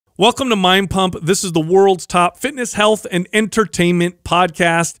Welcome to Mind Pump. This is the world's top fitness, health, and entertainment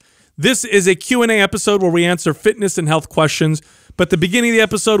podcast. This is a Q&A episode where we answer fitness and health questions. But at the beginning of the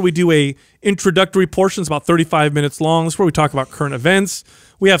episode, we do a introductory portion. It's about 35 minutes long. This is where we talk about current events.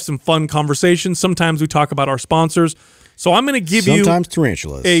 We have some fun conversations. Sometimes we talk about our sponsors. So I'm going to give you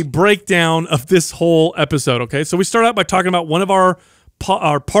tarantulas. A breakdown of this whole episode, okay? So we start out by talking about one of our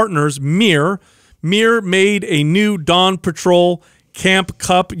partners, Miir. Miir made a new Dawn Patrol Camp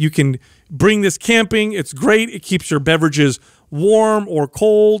Cup. You can bring this camping. It's great. It keeps your beverages warm or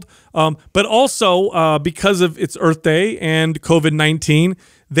cold. But also, because of its Earth Day and COVID-19,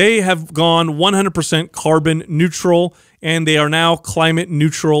 they have gone 100% carbon neutral, and they are now climate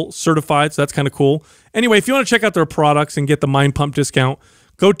neutral certified. So that's kind of cool. Anyway, if you want to check out their products and get the Mind Pump discount,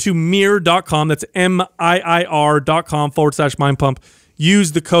 go to Miir.com. That's MIIR.com/Mind Pump.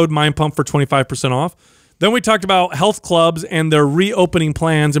 Use the code Mind Pump for 25% off. Then we talked about health clubs and their reopening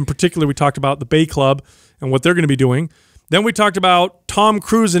plans. In particular, we talked about the Bay Club and what they're going to be doing. Then we talked about Tom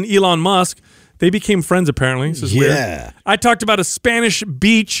Cruise and Elon Musk. They became friends, apparently. This is weird. I talked about a Spanish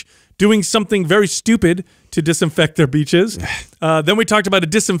beach doing something very stupid to disinfect their beaches. Then we talked about a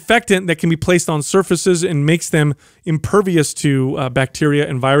disinfectant that can be placed on surfaces and makes them impervious to bacteria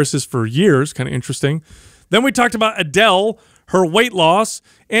and viruses for years. Kind of interesting. Then we talked about Adele, her weight loss,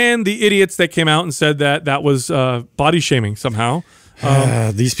 and the idiots that came out and said that that was body shaming somehow.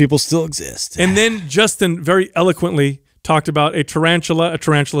 These people still exist. And then Justin very eloquently talked about a tarantula, a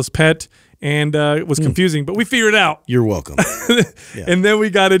tarantula's pet, and it was confusing, but we figured it out. You're welcome. Yeah. And then we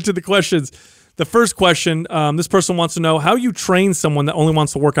got into the questions. The first question, this person wants to know how you train someone that only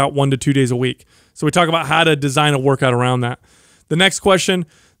wants to work out 1 to 2 days a week. So we talk about how to design a workout around that. The next question,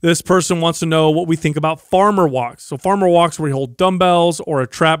 this person wants to know what we think about farmer walks. So farmer walks where you hold dumbbells or a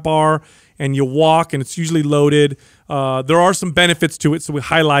trap bar and you walk, and it's usually loaded. There are some benefits to it, so we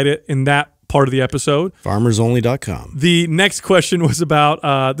highlight it in that part of the episode. Farmersonly.com. The next question was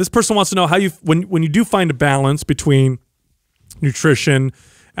about, this person wants to know how you, when you do find a balance between nutrition,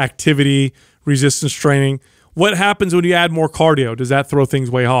 activity, resistance training, what happens when you add more cardio? Does that throw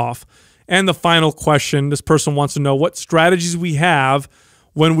things way off? And the final question, this person wants to know what strategies we have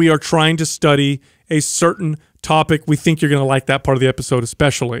when we are trying to study a certain topic. We think you're going to like that part of the episode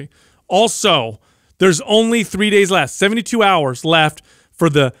especially. Also, there's only 3 days left, 72 hours left for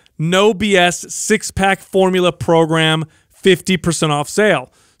the No BS 6-pack formula program 50% off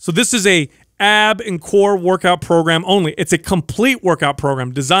sale. So this is a ab and core workout program only. It's a complete workout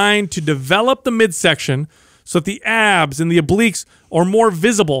program designed to develop the midsection so that the abs and the obliques are more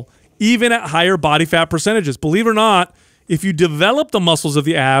visible even at higher body fat percentages. Believe it or not, if you develop the muscles of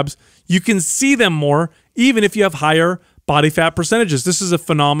the abs, you can see them more even if you have higher body fat percentages. This is a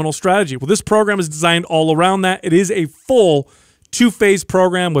phenomenal strategy. Well, this program is designed all around that. It is a full 2-phase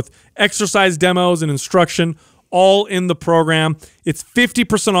program with exercise demos and instruction all in the program. It's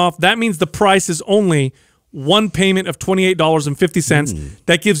 50% off. That means the price is only one payment of $28.50.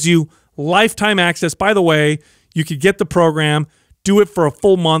 That gives you lifetime access. By the way, you could get the program, do it for a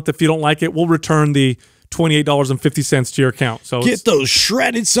full month. If you don't like it, we'll return the $28.50 to your account. So get those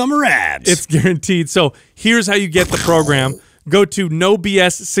shredded summer abs. It's guaranteed. So here's how you get the program. Go to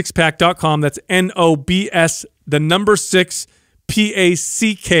nobs6pack.com. That's NOBS, the number 6,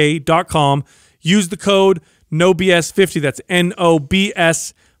 PACK.com. Use the code NOBS50. That's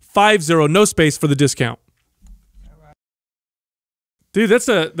NOBS50, no space for the discount. Dude,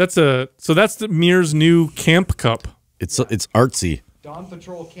 so that's the Miir's new camp cup. It's artsy. Dawn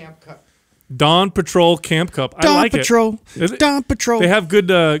Patrol Camp Cup. Dawn Patrol Camp Cup. I like it. Dawn Patrol. They have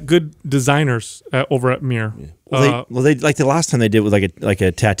good designers over at Miir. Yeah. Well, they like the last time they did with like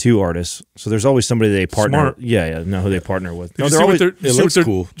a tattoo artist. So there's always somebody they partner. Smart. Yeah, know who they partner with. No, they're always. It looks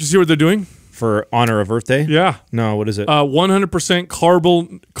cool. Did you see what they're doing for honor of Earth Day? Yeah. No, what is it? 100%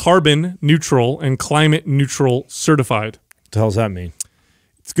 carbon neutral and climate neutral certified. What the hell does that mean?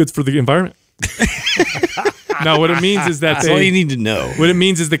 It's good for the environment. No, what it means is that that's all you need to know. What it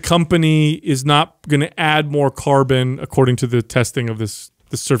means is the company is not going to add more carbon according to the testing of this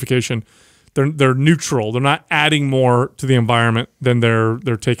certification. They're neutral. They're not adding more to the environment than they're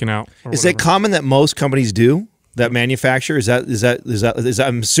taking out. Is it common that most companies do that manufacture? Is that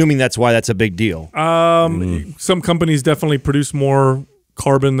I'm assuming that's why that's a big deal. Some companies definitely produce more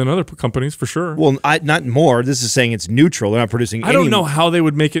carbon than other companies for sure. Well, not more. This is saying it's neutral. They're not producing. I don't know how they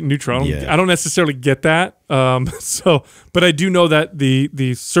would make it neutral. I don't necessarily get that. But I do know that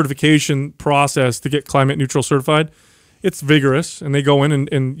the certification process to get climate neutral certified, it's vigorous, and they go in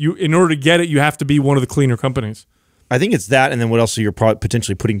and you, in order to get it, you have to be one of the cleaner companies. I think it's that, and then what else are you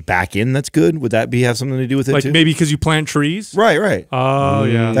potentially putting back in that's good? Would that have something to do with it Like too? maybe because you plant trees? Right. Oh,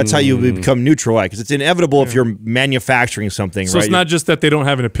 yeah. That's how you become neutral, because it's inevitable if you're manufacturing something, So right? it's not just that they don't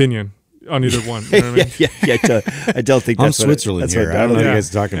have an opinion on either one. You know what I mean? I don't think I'm that's Switzerland that's here. what I don't know what you Yeah. guys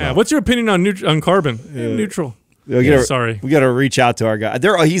are talking Yeah. about. What's your opinion on carbon? Neutral. Sorry. We got to reach out to our guy.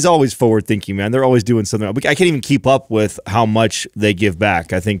 He's always forward thinking, man. They're always doing something. I can't even keep up with how much they give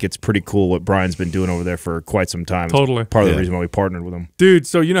back. I think it's pretty cool what Brian's been doing over there for quite some time. Totally. It's part of the reason why we partnered with him. Dude,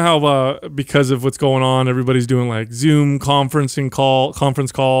 so you know how because of what's going on, everybody's doing like Zoom conference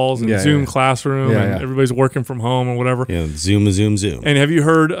calls and Zoom classroom, and everybody's working from home or whatever. Yeah, zoom. And have you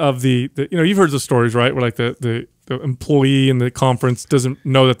heard of the you've heard the stories, right? Where like the employee in the conference doesn't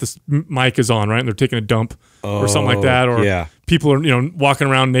know that this mic is on, right? And they're taking a dump or something like that, or people are walking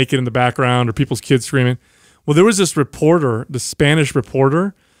around naked in the background, or people's kids screaming. Well, there was this reporter, the Spanish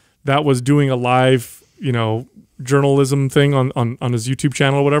reporter, that was doing a live journalism thing on his YouTube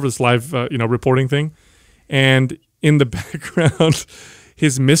channel or whatever, this live reporting thing, and in the background,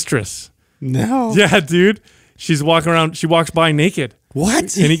 his mistress. No. Yeah, dude. She's walking around. She walks by naked.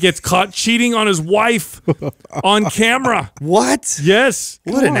 What? And he gets caught cheating on his wife on camera. What? Yes.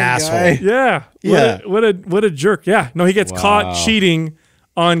 What an asshole. Yeah. Yeah. What a jerk. Yeah. No, he gets caught cheating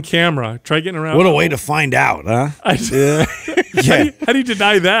on camera. Try getting around. What a way to find out, huh? How do you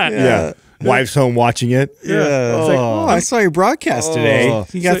deny that? Yeah. Wife's home watching it. Yeah. It's like, I saw your broadcast today.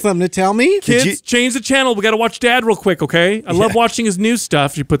 You got something to tell me? kids, change the channel. We got to watch Dad real quick, okay? I love watching his news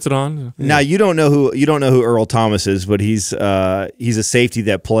stuff. She puts it on. Now you don't know who Earl Thomas is, but he's a safety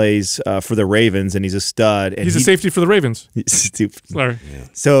that plays for the Ravens, and he's a stud. And He's a safety for the Ravens. Stupid. Sorry.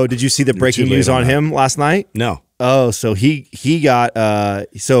 So did you see the breaking too late news on on that. him last night? No. Oh, so he got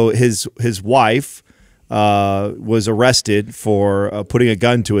so his wife was arrested for putting a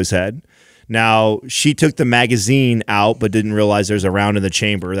gun to his head. Now she took the magazine out, but didn't realize there's a round in the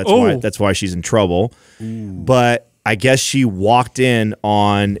chamber. That's why she's in trouble. But I guess she walked in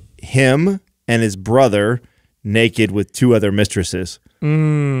on him and his brother naked with two other mistresses.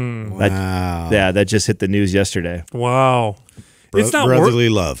 Wow. That just hit the news yesterday. Wow. It's not brotherly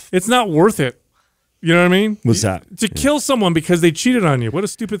love. It's not worth it. You know what I mean? What's that? To kill someone because they cheated on you. What a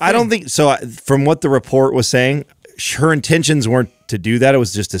stupid thing. I don't think so. From what the report was saying, her intentions weren't to do that. It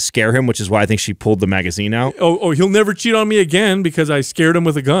was just to scare him, which is why I think she pulled the magazine out. Oh, he'll never cheat on me again because I scared him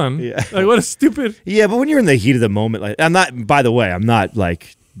with a gun. Yeah. Like, what a stupid. Yeah, but when you're in the heat of the moment, like by the way, I'm not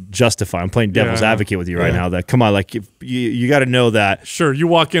like justify. I'm playing devil's advocate with you right now. That come on, like you got to know that. Sure, you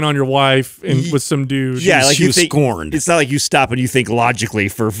walk in on your wife and with some dude. Yeah, like she you was think, scorned. It's not like you stop and you think logically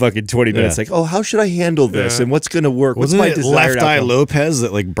for fucking 20 minutes. Like, oh, how should I handle this and what's going to work? Wasn't what's it my desired Left Eye outcome? Lopez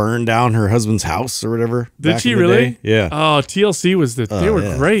that like burned down her husband's house or whatever? Did back she in the really? day? Yeah. Oh, TLC was they were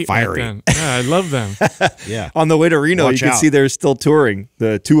yeah. great. back Fiery. then. Yeah, I love them. Yeah. On the way to Reno, Watch you can out. see they're still touring.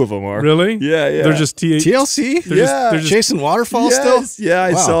 The two of them are. Really? Yeah, yeah. They're just TLC? they're just Chasing waterfalls Yes, still?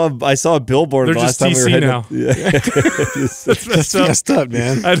 yeah, Wow. I saw a billboard They're the last just time we were TC heading now. up. Yeah. That's messed up,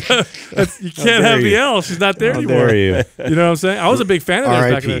 man. You can't have the L. She's not there How anymore. dare you? You know what I'm saying? I was a big fan of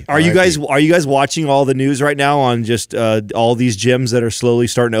those back in the R.I.P. day. Are you guys watching all the news right now on just all these gyms that are slowly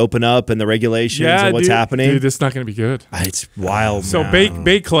starting to open up and the regulations and what's dude. happening? Dude, this is not going to be good. It's wild. So man.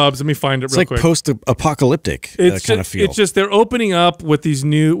 bake clubs. Let me find it It's real like quick. post-apocalyptic It's kind of just, feel. it's just they're opening up with these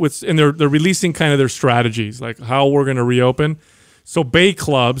new and they're releasing kind of their strategies, like how we're going to reopen. So Bay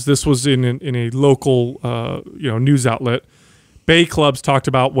Clubs, this was in a local news outlet. Bay Clubs talked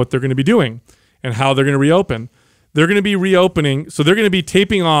about what they're going to be doing and how they're going to reopen. They're going to be reopening, so they're going to be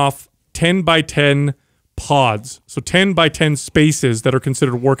taping off 10 by 10 pods, so 10 by 10 spaces that are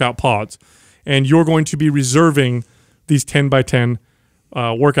considered workout pods, and you're going to be reserving these 10 by 10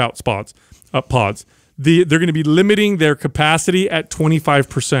 workout pods. They're going to be limiting their capacity at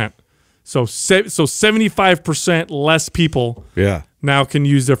 25%. So 75% less people now can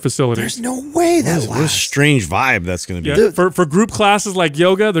use their facilities. There's no way that what a lasts. strange vibe that's going to be. Yeah, for group classes like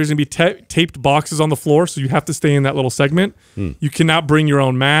yoga, there's going to be taped boxes on the floor, so you have to stay in that little segment. You cannot bring your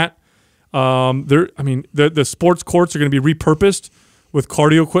own mat. The sports courts are going to be repurposed with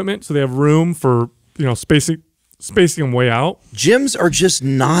cardio equipment, so they have room for spacing them way out. Gyms are just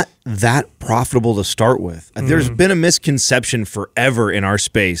not that profitable to start with. There's been a misconception forever in our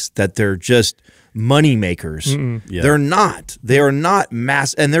space that they're just money makers. Yeah. They're not. They are not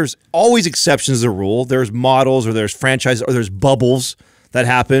mass. And there's always exceptions to the rule. There's models or there's franchises or there's bubbles that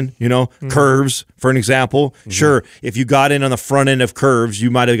happen, Curves, for an example. Sure, if you got in on the front end of Curves, you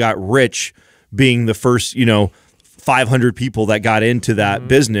might have got rich being the first, 500 people that got into that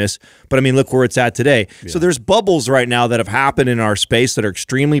business. But I mean, look where it's at today. So there's bubbles right now that have happened in our space that are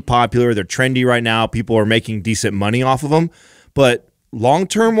extremely popular. They're trendy right now. People are making decent money off of them. But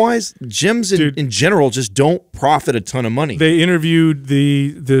long-term wise, gyms in general just don't profit a ton of money. They interviewed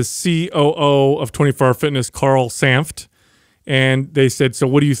the COO of 24 Hour Fitness, Carl Sanft, and they said, so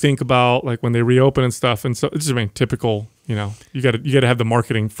what do you think about like when they reopen and stuff? And so it's just, I mean, typical, you know, you got to have the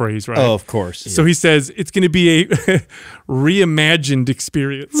marketing phrase, right? Oh, of course. So he says it's going to be a reimagined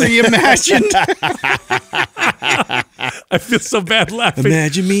experience. Reimagined. I feel so bad laughing.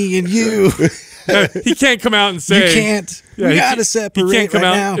 Imagine me and you. He can't come out and say You can't. Yeah, we gotta separate. He can't come right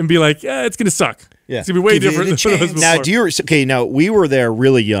out now. and be like, yeah, it's gonna suck. Yeah. It's gonna be way Give it different a than what it was chance. before. Now, now we were there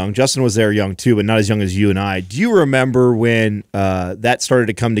really young. Justin was there young too, but not as young as you and I. Do you remember when that started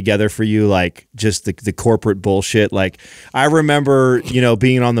to come together for you, like just the corporate bullshit? Like I remember, you know,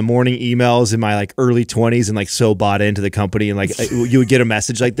 being on the morning emails in my like early 20s and like so bought into the company, and like you would get a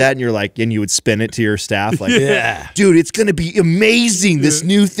message like that, and you're like, and you would spin it to your staff, like, dude, it's gonna be amazing. This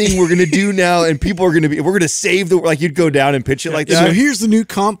new thing we're gonna do now, and people are we're gonna save the, like you'd go down and pitch it like that. So here's the new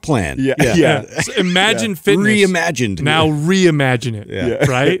comp plan. So imagine fitness reimagined. Now reimagine it.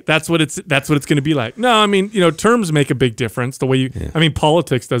 Right? That's what it's going to be like. No, I mean, you know, terms make a big difference. The way you, I mean,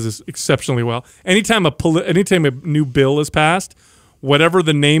 politics does this exceptionally well. Anytime a new bill is passed, whatever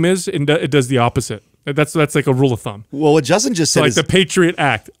the name is, it does the opposite. That's like a rule of thumb. Well, what Justin just said like is the Patriot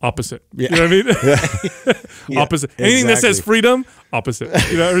Act, opposite. You know what I mean? Opposite. Anything that says freedom, opposite.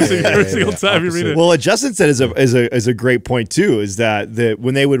 You know, every single time you read it. Well, what Justin said is a great point too. Is that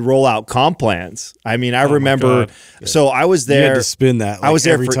when they would roll out comp plans? I mean, I remember. So I was there. You had to spin that. Like, I was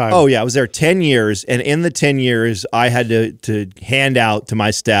there every for time. I was there 10 years, and in the 10 years, I had to hand out to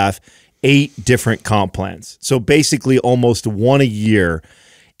my staff 8 different comp plans. So basically, almost one a year.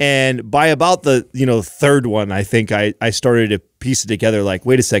 And by about the third one, I think I started to piece it together. Like,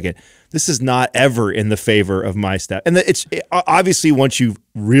 wait a second, this is not ever in the favor of my staff. And it's obviously once you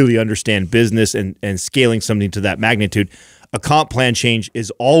really understand business and scaling something to that magnitude, a comp plan change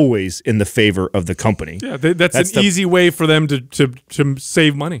is always in the favor of the company. Yeah, that's an easy way for them to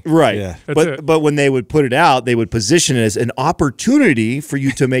save money. Right. Yeah. But when they would put it out, they would position it as an opportunity for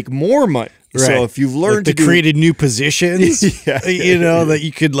you to make more money. Right. So if you've learned like to created new positions, you know, that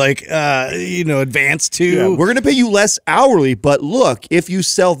you could like, advance to. Yeah, we're going to pay you less hourly, but look, if you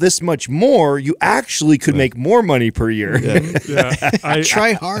sell this much more, you actually could make more money per year.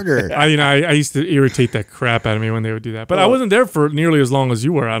 Try harder. I used to irritate that crap out of me when they would do that, but I wasn't there for nearly as long as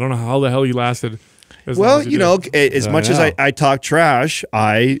you were. I don't know how the hell you lasted. Well, you know, as much as I talk trash,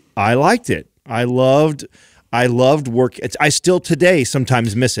 I liked it. I loved work. I still today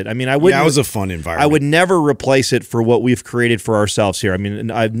sometimes miss it. I mean, it was a fun environment. I would never replace it for what we've created for ourselves here. I mean,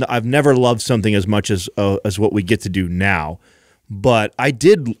 I've never loved something as much as what we get to do now. But I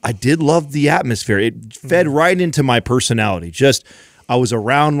did love the atmosphere. It fed right into my personality. I was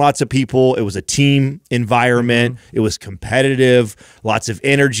around lots of people. It was a team environment. It was competitive, lots of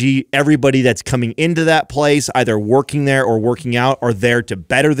energy. Everybody that's coming into that place, either working there or working out, are there to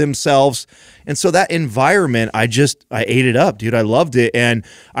better themselves. And so that environment, I ate it up, dude. I loved it. And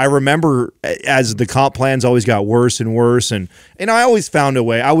I remember as the comp plans always got worse and worse, and I always found a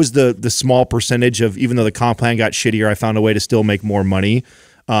way. I was the small percentage of, even though the comp plan got shittier, I found a way to still make more money,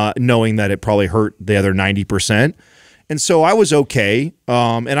 knowing that it probably hurt the other 90%. And so I was okay.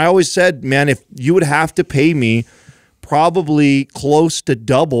 And I always said, man, if you would have to pay me probably close to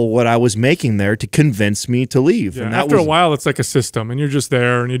double what I was making there to convince me to leave. Yeah, and after a while, it's like a system, and you're just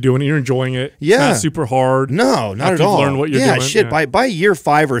there, and you're enjoying it. Yeah. It's not super hard. No, not at all. Learn what you're doing. Shit. By year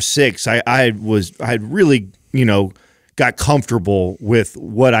 5 or 6, I had really, got comfortable with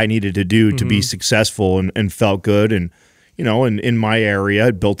what I needed to do to be successful and felt good. And, in my area,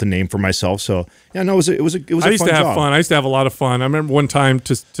 I built a name for myself. So yeah, no, it was a fun job. I used to have fun. I used to have a lot of fun. I remember one time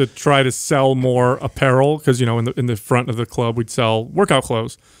to try to sell more apparel, because in the front of the club we'd sell workout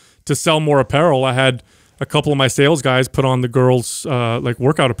clothes. To sell more apparel, I had a couple of my sales guys put on the girls' like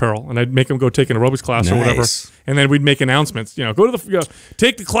workout apparel, and I'd make them go take an aerobics class or whatever, and then we'd make announcements. Go to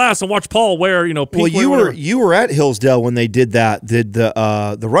take the class and watch Paul wear pink. Well, you were at Hillsdale when they did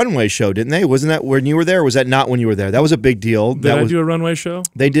the runway show, didn't they? Wasn't that when you were there? Or was that not when you were there? That was a big deal. Did I do a runway show?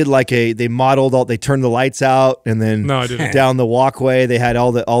 They did they modeled they turned the lights out, and then no, I didn't. Down the walkway they had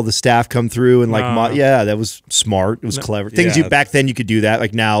all the staff come through and that was smart. It was clever. Things back then you could do that.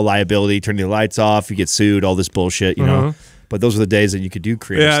 Like now, liability, turning the lights off, you get sued, all this bullshit, you know. But those are the days that you could do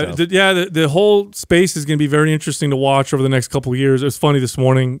creative stuff. The whole space is going to be very interesting to watch over the next couple of years. It was funny this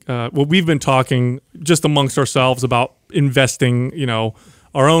morning. We've been talking just amongst ourselves about investing,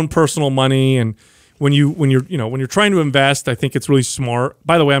 our own personal money, and when you're trying to invest, I think it's really smart.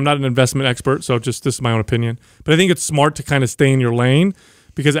 By the way, I'm not an investment expert, so just this is my own opinion. But I think it's smart to kind of stay in your lane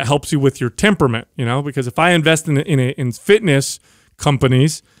because it helps you with your temperament. Because if I invest in fitness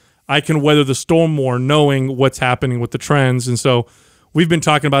companies, I can weather the storm more, knowing what's happening with the trends. And so we've been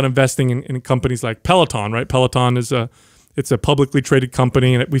talking about investing in companies like Peloton, right? Peloton is it's a publicly traded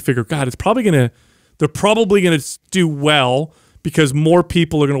company, and we figure, God, they're probably gonna do well because more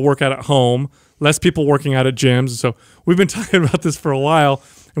people are gonna work out at home, less people working out at gyms. And so we've been talking about this for a while,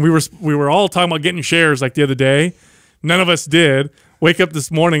 and we were all talking about getting shares like the other day. None of us did. Wake up this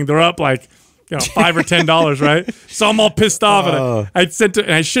morning, they're up like $5 or $10, right? So I'm all pissed off, and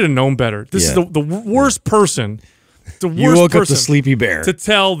I should have known better. This is the worst person. The worst you woke up person the sleepy bear to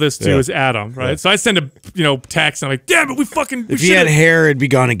tell this to is Adam, right? So I send a text, and I'm like, damn it, if he had hair, it'd be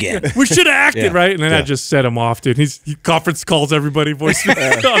gone again. We should have acted, right? And then I just set him off, dude. He conference calls everybody, voice on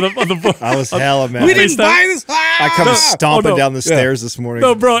the I was hella mad. We didn't buy this. I come stomping down the stairs this morning.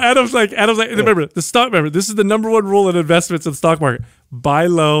 No, bro. Adam's like, remember this is the #1 rule in investments in the stock market: buy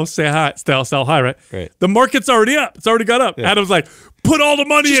low, say high, sell high, right? Right. The market's already up. It's already got up. Adam's like, put all the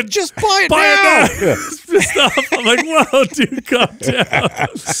money in. Just buy it now. It's pissed off. I'm like, whoa, dude, calm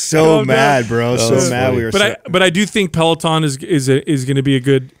down. So mad, bro. So mad. We were. But I do think Peloton is going to be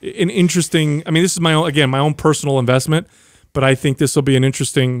an interesting. I mean, this is my own personal investment. But I think this will be an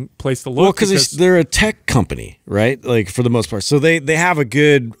interesting place to look. Well, because they're a tech company, right? Like for the most part. So they have a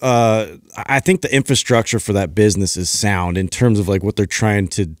good, I think the infrastructure for that business is sound in terms of like what they're trying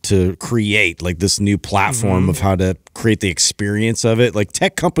to create, like this new platform of how to create the experience of it. Like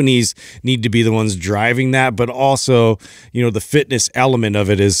tech companies need to be the ones driving that, but also, the fitness element of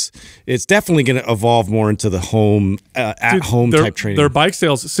it it's definitely going to evolve more into the home, at-home type training. Their bike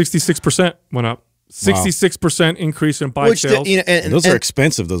sales, 66% went up. 66% increase in bike sales. And those are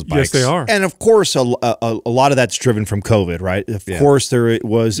expensive, those bikes. Yes, they are. And of course, a lot of that's driven from COVID, right? Of course, there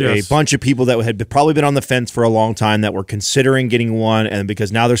was a bunch of people that had probably been on the fence for a long time that were considering getting one, and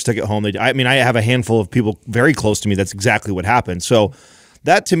because now they're stuck at home. I have a handful of people very close to me that's exactly what happened. So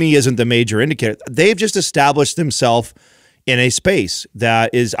that to me isn't the major indicator. They've just established themselves in a space that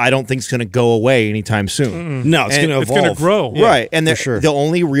I don't think is going to go away anytime soon. No, it's going to evolve. It's going to grow. Right. And the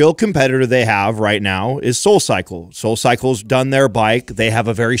only real competitor they have right now is SoulCycle. SoulCycle's done their bike. They have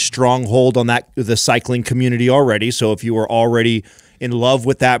a very strong hold on the cycling community already. So if you were already in love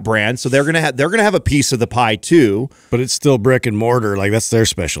with that brand, so they're gonna have a piece of the pie too. But it's still brick and mortar, like that's their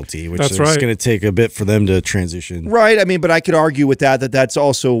specialty, which is going to take a bit for them to transition. Right. I mean, but I could argue with that's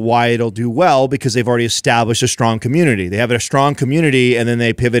also why it'll do well, because they've already established a strong community. They have a strong community, and then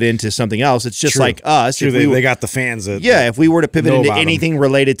they pivot into something else. It's just like us. They got the fans. If we were to pivot into anything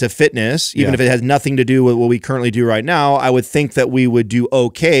related to fitness, even if it has nothing to do with what we currently do right now, I would think that we would do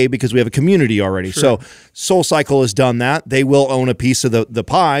okay because we have a community already. So SoulCycle has done that. They will own a piece of the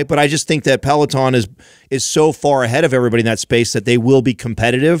pie, but I just think that Peloton is so far ahead of everybody in that space that they will be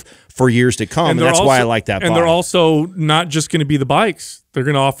competitive for years to come, and that's why I like that. And they're also not just going to be the bikes; they're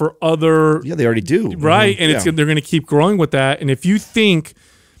going to offer other. Yeah, they already do, right? And they're going to keep growing with that. And if you think,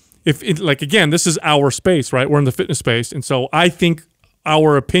 again, this is our space, right? We're in the fitness space, and so I think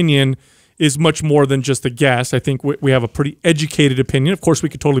our opinion is much more than just a guess. I think we have a pretty educated opinion. Of course, we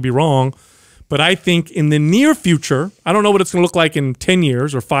could totally be wrong. But I think in the near future, I don't know what it's going to look like in 10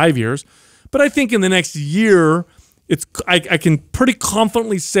 years or 5 years, but I think in the next year, I can pretty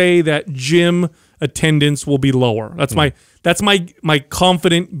confidently say that gym attendance will be lower. That's my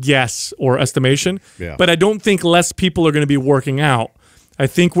confident guess or estimation. Yeah. But I don't think less people are going to be working out. I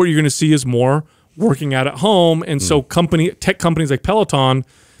think what you're going to see is more working out at home, and so tech companies like Peloton,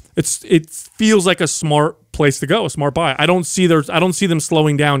 it feels like a smart place to go, a smart buy. I don't see them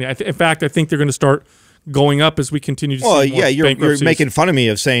slowing down yet. In fact, I think they're going to start going up as we continue to see more you're making fun of me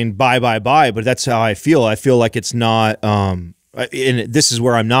of saying buy, but that's how I feel. I feel like it's not and this is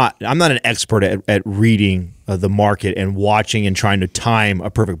where I'm not an expert at reading the market and watching and trying to time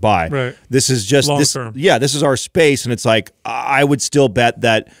a perfect buy. Right. This is just this is our space, and it's like I would still bet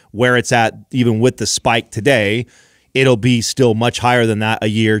that where it's at, even with the spike today, it'll be still much higher than that a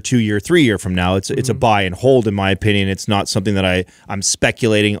year, 2 year, 3 year from now. It's a buy and hold, in my opinion. It's not something that I'm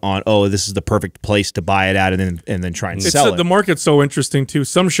speculating on. Oh, this is the perfect place to buy it at, and then try and sell it. The market's so interesting too.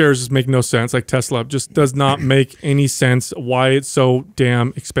 Some shares just make no sense. Like Tesla just does not make any sense. Why it's so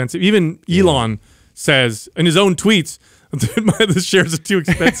damn expensive. Even Elon says in his own tweets, the shares are too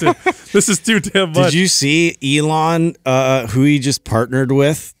expensive. This is too damn much. Did you see Elon, who he just partnered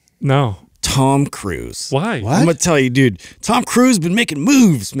with? No. Tom Cruise. Why? I'm gonna tell you, dude. Tom Cruise been making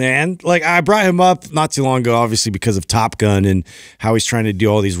moves, man. Like I brought him up not too long ago, obviously because of Top Gun and how he's trying to do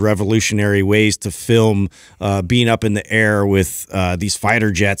all these revolutionary ways to film being up in the air with these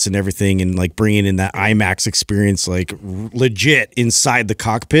fighter jets and everything, and like bringing in that IMAX experience, like legit inside the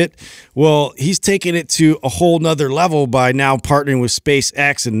cockpit. Well, he's taking it to a whole nother level by now partnering with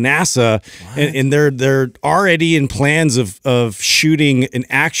SpaceX and NASA, and they're already in plans of shooting an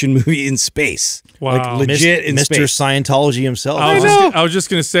action movie in space. Wow. Like legit in Mr. space. Scientology himself. I was just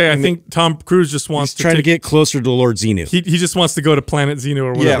gonna say, I think Tom Cruise just wants He's trying to get closer to Lord Xenu. He just wants to go to Planet Xenu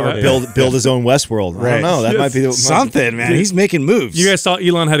or whatever. or build his own Westworld. I don't know. That might be something, man. He's making moves. You guys saw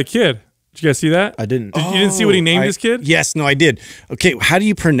Elon had a kid. Did you guys see that? I didn't. You didn't see what he named his kid? Yes, no, I did. Okay, how do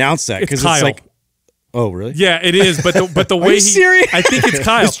you pronounce that? It's Kyle. like, oh, really? Yeah, it is. But the way you he, serious? I think it's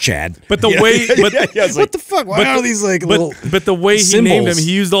Kyle. It's Chad. But the way, what the fuck? Why are these like little? But the way he symbols? named him,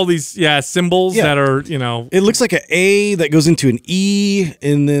 he used all these symbols that are It looks like an A that goes into an E,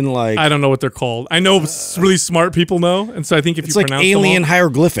 and then like I don't know what they're called. I know really smart people know, and so I think if it's you like pronounce alien them all,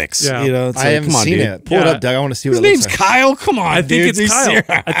 hieroglyphics. Yeah. You know, it's I like, haven't come on, seen dude. it. Pull it up, Doug. I want to see what His it looks name's like. Kyle. Come on, I think dude. it's Are you Kyle. serious?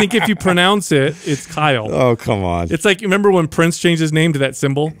 I think if you pronounce it, it's Kyle. Oh, come on. It's like, remember when Prince changed his name to that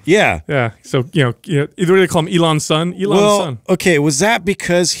symbol? Yeah. Yeah. So either they call him Elon's son. Elon's son. Okay, was that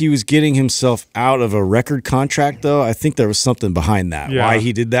because he was getting himself out of a record contract, though? I think there was something behind that, Yeah. why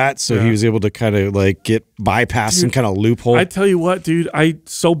he did that. So he was able to kind of like bypass some kind of loophole. I tell you what, dude,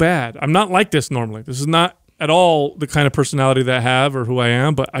 so bad. I'm not like this normally. This is not at all the kind of personality that I have or who I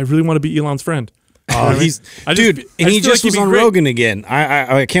am, but I really want to be Elon's friend. Oh, he just was on Rogan again.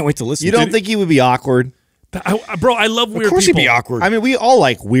 I can't wait to listen. You don't think he would be awkward? Bro, I love weird people. Of course he'd be awkward. I mean, we all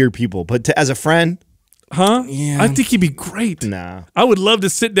like weird people, but as a friend, huh? Yeah. I think he'd be great. nah. I would love to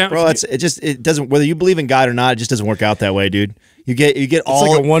sit down. Bro, it doesn't, whether you believe in God or not, it just doesn't work out that way, dude. You get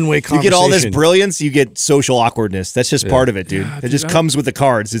all like a one-way You get all this conversation. brilliance, you get social awkwardness. That's just part of it, dude. It just comes with the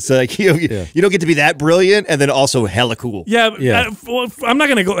cards. It's like you don't get to be that brilliant and then also hella cool. Yeah. I'm not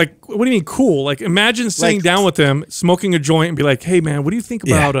gonna go like. What do you mean cool? Like, imagine sitting down with him, smoking a joint, and be like, "Hey, man, what do you think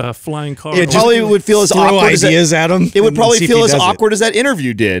about a flying car?" It probably would feel as throw awkward as ideas at him. It would and probably see if feel he as does it. awkward as that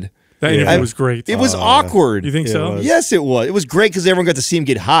interview did. That interview was great. It was awkward. You think Yeah, so? it was. Yes, it was. It was great because everyone got to see him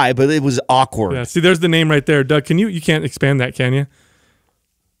get high, but it was awkward. Yeah. See, there's the name right there, Doug. You can't expand that, can you?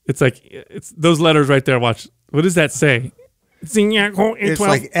 It's like those letters right there. Watch. What does that say? It's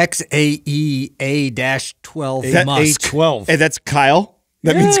like XAEA-12 Musk. A12. And that's Kyle.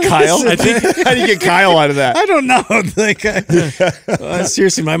 That means Kyle. I think How do you get Kyle out of that? I don't know. Like,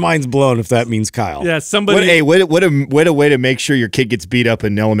 seriously, my mind's blown if that means Kyle. Yeah, somebody. What a way to make sure your kid gets beat up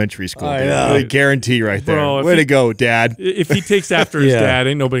in elementary school. I dude. know. What a guarantee right there. Bro, if way he- to go, Dad. If he takes after his dad,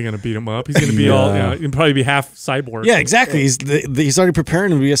 ain't nobody gonna beat him up. He's gonna be all. He'll probably be half cyborg. Yeah, exactly. He's already preparing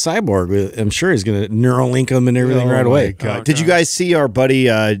to be a cyborg. I'm sure he's going to Neuralink him and everything right away. God. Did you guys see our buddy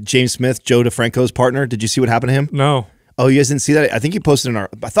James Smith, Joe DeFranco's partner? Did you see what happened to him? No. Oh, you guys didn't see that? I think he posted I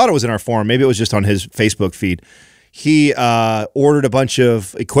thought it was in our forum. Maybe it was just on his Facebook feed. He ordered a bunch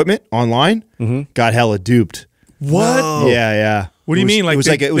of equipment online, got hella duped. What? Yeah. What do you mean? Like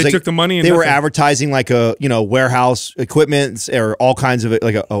they took the money and they were nothing? advertising like a warehouse equipment or all kinds of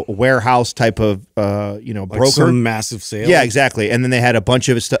like a warehouse type of Like broker. some massive sale. Yeah, exactly. And then they had a bunch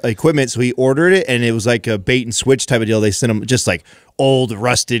of equipment, so he ordered it, and it was like a bait and switch type of deal. They sent him just like old,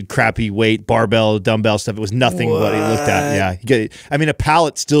 rusted, crappy weight barbell, dumbbell stuff. It was nothing what he looked at. Yeah, a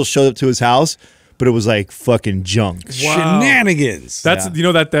pallet still showed up to his house, but it was like fucking junk. Shenanigans. That's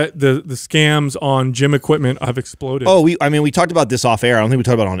that the scams on gym equipment have exploded. Oh, we talked about this off air. I don't think we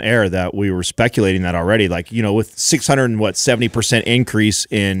talked about it on air that we were speculating that already. Like, with 70% increase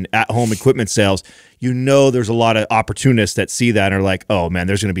in at-home equipment sales, there's a lot of opportunists that see that and are like, oh man,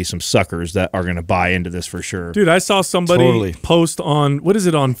 there's going to be some suckers that are going to buy into this for sure. Dude, I saw somebody Totally. post on what is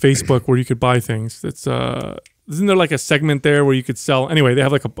it on Facebook where you could buy things. It's isn't there like a segment there where you could sell? Anyway, they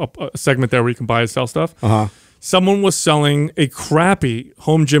have like a segment there where you can buy and sell stuff. Someone was selling a crappy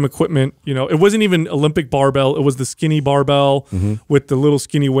home gym equipment. It wasn't even Olympic barbell. It was the skinny barbell with the little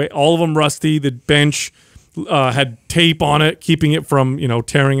skinny weight. All of them rusty. The bench had tape on it, keeping it from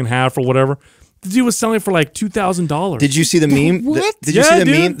tearing in half or whatever. The dude was selling it for like $2,000. Did you see the meme? What? Did you Yeah, see the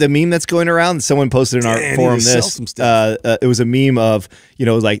dude. meme? The meme that's going around. Someone posted in our Damn, forum you sell this. some stuff. It was a meme of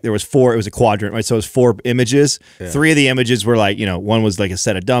like there was four. It was a quadrant, right? So it was four images. Yeah. Three of the images were like one was like a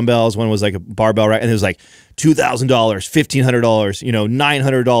set of dumbbells. One was like a barbell, right? And it was like $2,000, $1,500,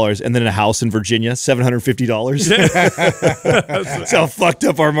 $900, and then a house in Virginia, $750. That's how fucked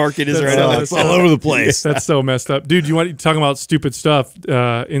up our market is right now. It's all over the place. That's so messed up, dude. You want to talk about stupid stuff?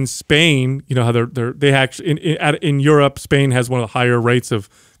 In Spain, how they actually in Europe, Spain has one of the higher rates of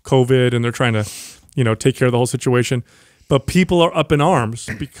COVID, and they're trying to, take care of the whole situation. But people are up in arms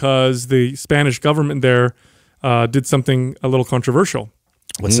because the Spanish government there did something a little controversial.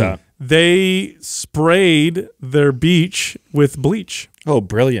 What's that? They sprayed their beach with bleach. Oh,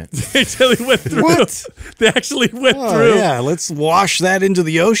 brilliant. They actually went through. What? They actually went through. Yeah, let's wash that into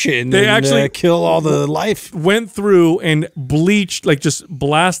the ocean. They and, actually kill all the life. Went through and bleached, like just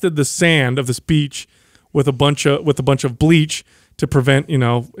blasted the sand of this beach with a bunch of bleach to prevent,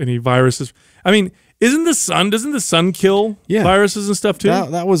 any viruses. I mean, doesn't the sun kill viruses and stuff too?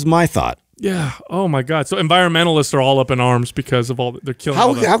 That was my thought. Yeah. Oh my God. So environmentalists are all up in arms because of they're killing.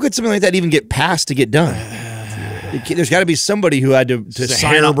 How could something like that even get passed to get done? There's got to be somebody who had to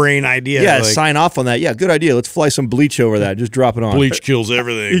sign off. Harebrained idea. Yeah, sign off on that. Yeah, good idea. Let's fly some bleach over that. Just drop it on. Bleach kills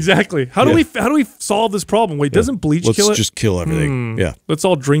everything. Exactly. How do we solve this problem? Wait, doesn't bleach kill it? Let's just kill everything. Yeah. Let's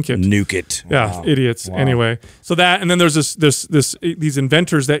all drink it. Nuke it. Yeah, idiots. Wow. Anyway, so that, and then there's these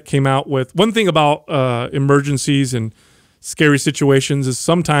inventors that came out with one thing about emergencies and scary situations is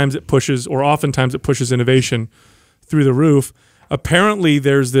sometimes it pushes, or oftentimes it pushes innovation through the roof. Apparently,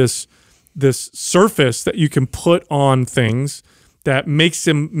 there's this surface that you can put on things that makes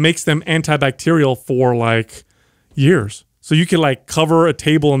them antibacterial for like years. So you can like cover a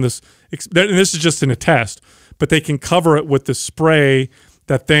table in this, and this is just in a test, but they can cover it with the spray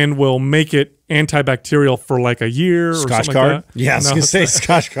that then will make it antibacterial for like a year or Scotch something guard? like that. Yeah, I was going to say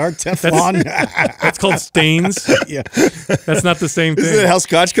Scotch guard, Teflon. That's called stains. Yeah. That's not the same thing. Isn't that how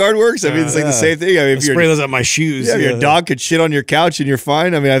Scotch guard works? I mean, it's like the same thing. I mean, if spray those on my shoes. Yeah, your dog could shit on your couch and you're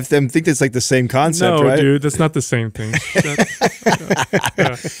fine. I mean, I think it's like the same concept, no, right? dude, that's not the same thing.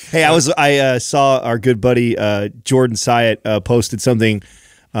 Hey, I saw our good buddy Jordan Syatt posted something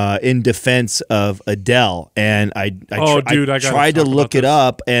in defense of Adele, and I tried to look it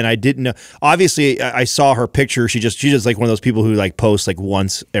up, and I didn't know. Obviously, I saw her picture. She's just like one of those people who like posts like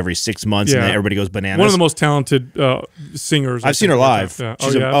once every 6 months, and then everybody goes bananas. One of the most talented singers. I've seen her live. Yeah.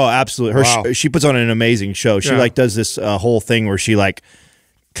 Absolutely. She puts on an amazing show. She like does this whole thing where she like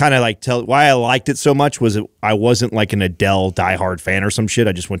kind of like tell why I liked it so much was I wasn't like an Adele diehard fan or some shit.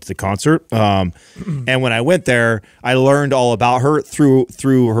 I just went to the concert. And when I went there, I learned all about her through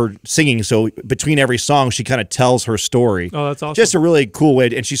her singing. So between every song, she kind of tells her story. Oh, that's awesome. Just a really cool way.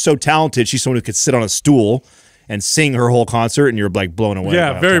 And she's so talented. She's someone who could sit on a stool and sing her whole concert, and you're like blown away.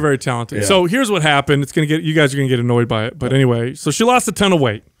 Yeah, very, very talented. Yeah. So here's what happened. It's you guys are gonna get annoyed by it. But anyway, so she lost a ton of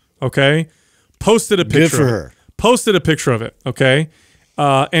weight. Okay. Posted a picture. Good for her. Posted a picture of it. Okay.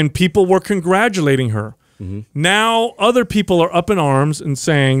 And people were congratulating her. Now other people are up in arms and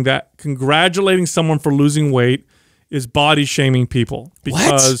saying that congratulating someone for losing weight is body shaming people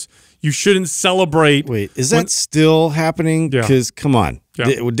because you shouldn't celebrate. Wait, is that still happening? Because come on,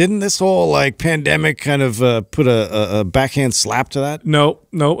 didn't this whole like pandemic kind of put a backhand slap to that? No,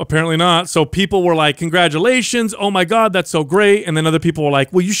 apparently not. So people were like, congratulations, oh my God, that's so great. And then other people were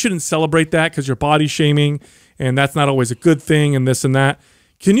like, well, you shouldn't celebrate that because you're body shaming and that's not always a good thing and this and that.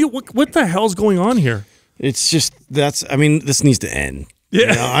 What the hell's going on here? It's just I mean, this needs to end.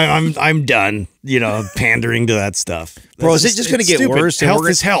 Yeah, I'm done. Pandering to that stuff. Bro, is it just going to get worse? Health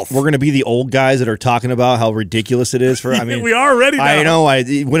is health. We're going to be the old guys that are talking about how ridiculous it is for. I mean, we are already. Now. I know.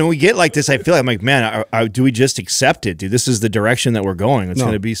 When we get like this, I feel like I'm like, man, do we just accept it, dude? This is the direction that we're going. It's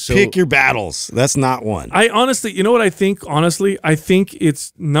going to be so. Pick your battles. That's not one. I honestly, you know what I think? Honestly, I think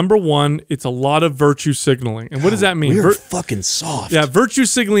it's number one. It's a lot of virtue signaling, and what does that mean? We're fucking soft. Yeah, virtue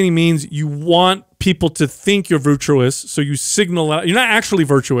signaling means you want people to think you're virtuous, so you signal out. You're not actually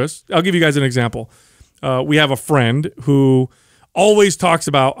virtuous. I'll give you guys an example. We have a friend who always talks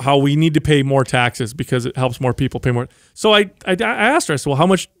about how we need to pay more taxes because it helps more people pay more. So I asked her, I said, well, how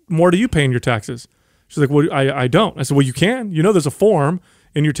much more do you pay in your taxes? She's like, well, I don't. I said, well, you can. There's a form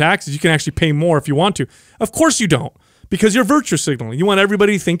in your taxes. You can actually pay more if you want to. Of course you don't, because you're virtue signaling. You want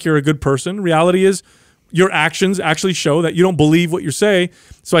everybody to think you're a good person. Reality is your actions actually show that you don't believe what you say.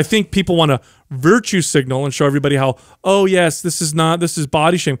 So I think people want to virtue signal and show everybody how, oh yes, this is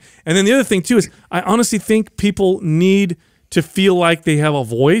body shame. And then the other thing too is I honestly think people need to feel like they have a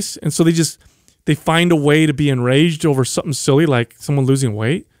voice. And so they find a way to be enraged over something silly like someone losing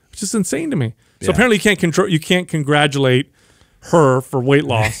weight, which is insane to me. So apparently you can't congratulate her for weight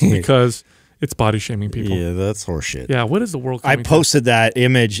loss because it's body shaming people. Yeah, that's horseshit. Yeah, what is the world I posted that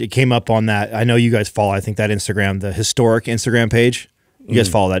image. It came up on that. I know you guys follow, I think, that Instagram, the historic Instagram page. You guys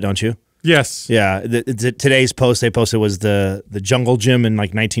follow that, don't you? Yes. Yeah. Today's post they posted was the jungle gym in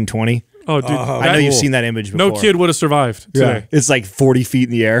like 1920. Oh, dude. I know you've seen that image before. No kid would have survived today. It's like 40 feet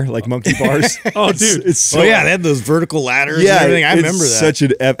in the air, like monkey bars. Oh, dude. It's so, Oh yeah, they had those vertical ladders. yeah, and everything. I it's remember that. Such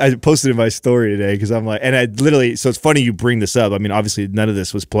an. I posted in my story today because I'm like, and I literally. So it's funny you bring this up. I mean, obviously none of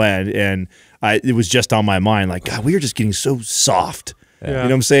this was planned, and it was just on my mind. Like, God, we are just getting so soft. Yeah. You know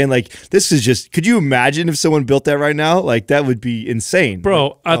what I'm saying? Like, this is just. Could you imagine if someone built that right now? Like, that would be insane,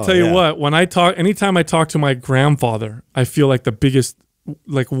 Bro, I'll tell you yeah. what. When anytime I talk to my grandfather, I feel like the biggest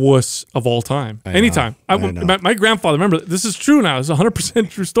like wuss of all time. Anytime. I know. My grandfather, remember, this is true now. It's a 100%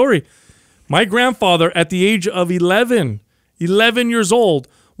 true story. My grandfather, at the age of 11 years old,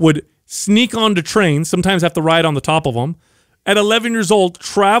 would sneak onto trains, sometimes have to ride on the top of them. At 11 years old,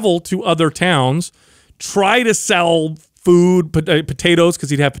 travel to other towns, try to sell food, potatoes,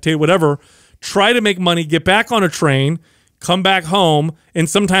 because he'd have potato, whatever, try to make money, get back on a train, come back home, and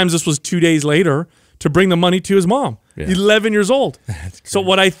sometimes this was 2 days later, to bring the money to his mom. 11 years old. So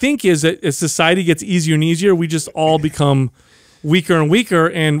what I think is that as society gets easier and easier, we just all become weaker and weaker,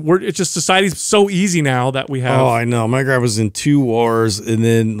 and it's just society's so easy now that we have. Oh, I know. My grandpa was in 2 wars and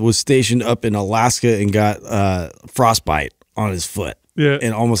then was stationed up in Alaska and got frostbite on his foot. Yeah.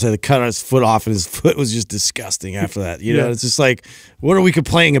 And almost had to cut his foot off, and his foot was just disgusting after that. You know, it's just like, what are we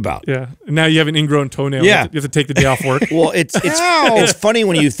complaining about? Yeah. And now you have an ingrown toenail. Yeah. You have to take the day off work. Well, it's funny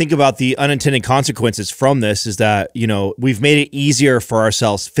when you think about the unintended consequences from this is that, you know, we've made it easier for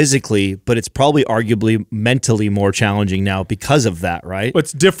ourselves physically, but it's probably arguably mentally more challenging now because of that, right? But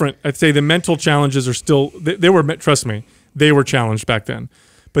it's different. I'd say the mental challenges are still, they were, trust me, they were challenged back then.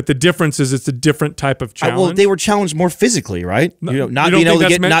 But the difference is it's a different type of challenge. Well, they were challenged more physically, right? No, you know, you not don't being able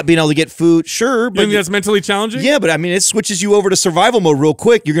think to that's not being able to get food, sure, You but think that's mentally challenging? yeah, but I mean, it switches you over to survival mode real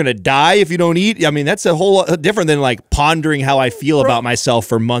quick. You're gonna die if you don't eat. I mean, that's a whole lot different than like pondering how I feel about myself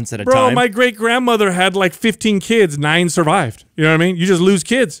for months at a Bro, time. my great grandmother had like 15 kids, 9 survived. You know what I mean? You just lose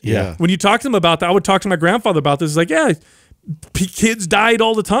kids. Yeah. When you talk to them about that, I would talk to my grandfather about this. It's like, yeah, kids died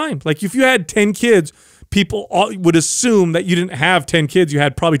all the time. Like if you had 10 kids, people would assume that you didn't have 10 kids. You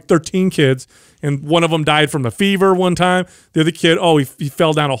had probably 13 kids, and one of them died from a fever one time. The other kid, he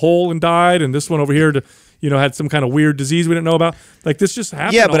fell down a hole and died, and this one over here had some kind of weird disease we didn't know about. Like this just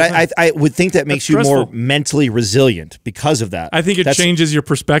happened. Yeah, all but the time. I would think that makes you more stressful. mentally resilient because of that. I think it changes your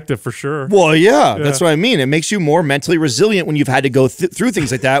perspective for sure. Well, yeah, that's what I mean. It makes you more mentally resilient when you've had to go through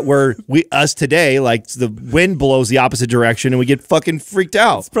things like that. Where us today, like the wind blows the opposite direction and we get fucking freaked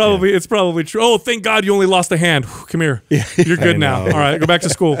out. It's probably true. Oh, thank God you only lost a hand. Whew, come here. You're good now. All right, go back to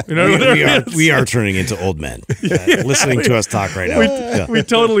school. You know, we are turning into old men listening to us talk right now. we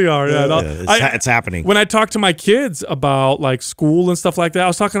totally are. Yeah, It's happening. When I talk to my kids about like school and stuff like that, I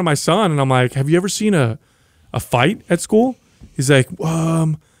was talking to my son and I'm like, have you ever seen a fight at school? He's like,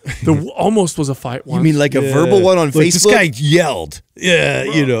 there almost was a fight once. You mean like a verbal one on Look, Facebook? this guy yelled, at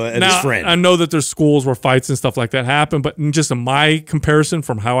his friend. I know that there's schools where fights and stuff like that happen, but in my comparison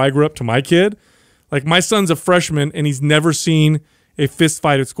from how I grew up to my kid, like my son's a freshman and he's never seen a fist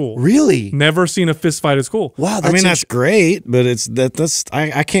fight at school. Really? Never seen a fist fight at school. Wow, that's great, but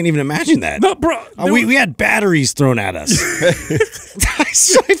I can't even imagine that. No, bro. We had batteries thrown at us.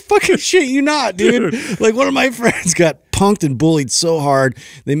 I fucking shit you not, dude. Like one of my friends got punked and bullied so hard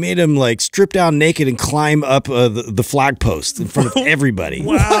they made him like strip down naked and climb up the flag post in front of everybody.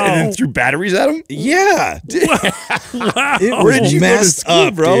 Wow. And then threw batteries at him? Yeah. Wow. It Where did you was go to messed school,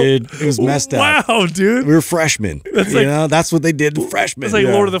 up, bro? dude. It was messed up. Wow, dude. We were freshmen. That's what they did to freshmen. It's like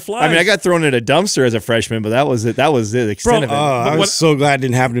Lord of the Flies. I mean, I got thrown in a dumpster as a freshman, but that was it. That was the extent of it. I was so glad it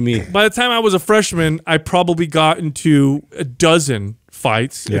didn't happen to me. By the time I was a freshman, I probably got into a dozen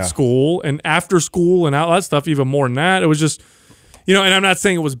fights at school and after school and all that stuff, even more than that. It was just, and I'm not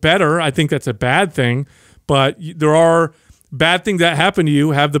saying it was better. I think that's a bad thing, but there are bad things that happen to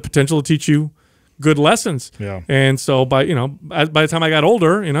you have the potential to teach you good lessons. Yeah. And so by the time I got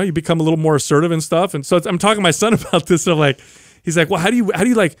older, you become a little more assertive and stuff. And so I'm talking to my son about this. And I'm like, he's like, well, how do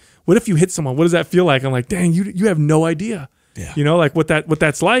you like, what if you hit someone? What does that feel like? I'm like, dang, you have no idea. Yeah. Like what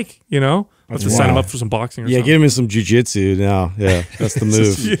that's like, Let's just sign him up for some boxing or something. Get him in some jiu-jitsu now. Yeah, that's the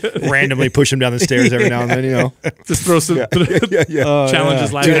move. Randomly push him down the stairs every now and then, Just throw some challenges.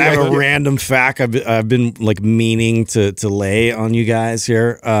 Dude, I have a random fact I've been like meaning to lay on you guys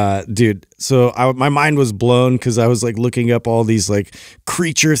here. Dude, so my mind was blown because I was like looking up all these like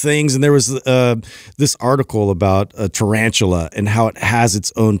creature things, and there was this article about a tarantula and how it has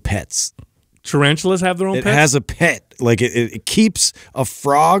its own pets. Tarantulas have their own It pets? has a pet. Like it keeps a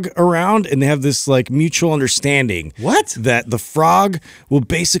frog around, and they have this like mutual understanding. What? That the frog will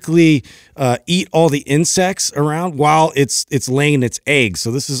basically eat all the insects around while it's laying its eggs. So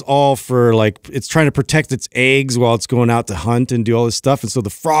this is all for like it's trying to protect its eggs while it's going out to hunt and do all this stuff. And so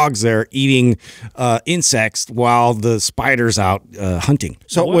the frog's there eating insects while the spider's out hunting.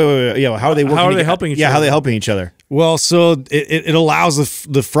 So wait. Yeah, how are they working? How are they helping each Yeah, other? how are they helping each other? Well, so it allows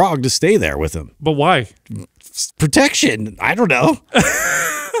the frog to stay there with him. But why? Protection. I don't know.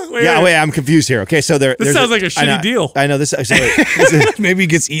 Wait, I'm confused here. Okay, so This sounds like a shitty deal. I know this. So wait, Maybe he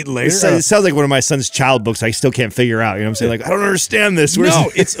gets eaten later. it sounds like one of my son's child books. I still can't figure out. You know what I'm saying? Like I don't understand this. No,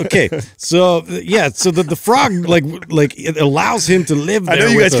 it's okay. So yeah, so the frog like it allows him to live there. I know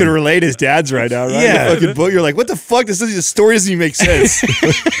you with guys can him. relate as dads right now, right? Yeah. The fucking book. You're like, what the fuck? This story doesn't even make sense.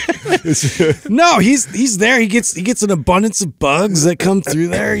 No, he's there. He gets an abundance of bugs that come through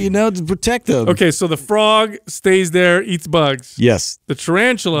there, you know, to protect him. Okay, so the frog stays there, eats bugs. Yes. The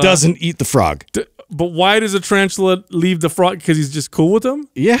tarantula Doesn't eat the frog. But why does a tarantula leave the frog? Because he's just cool with him?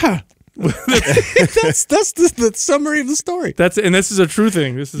 Yeah. that's the summary of the story. And this is a true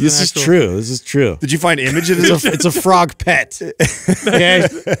thing. This is True. This is true. Did you find images of It's a frog pet. Okay.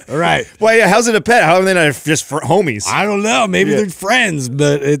 All right. Well, yeah, how's it a pet? How are they not just for homies? I don't know. Maybe they're friends,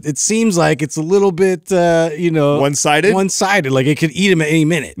 but it seems like it's a little bit, One-sided? One-sided. Like it could eat him at any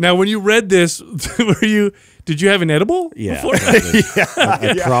minute. Now, when you read this, did you have an edible? Yeah. before?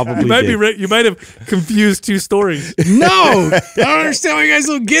 I probably did. You might have confused two stories. No, I don't understand why you guys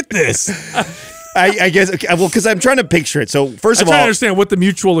don't get this. I guess. Okay, well, because I'm trying to picture it. So first I'm of trying to all, understand what the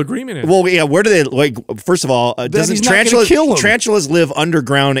mutual agreement is. well, yeah, where do they like? First of all, doesn't he's not gonna kill him. tarantulas live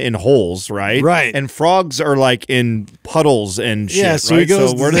underground in holes, right? Right. And frogs are like in puddles and shit. Yeah, so right? he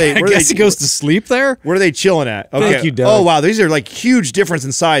goes. So where do they? I Where do guess they, he goes to sleep there. Where are they chilling at? Okay. Thank you, Doug. Oh wow, these are like huge difference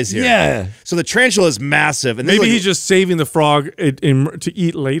in size here. Yeah. So the tarantula is massive, and this Maybe is like, he's just saving the frog to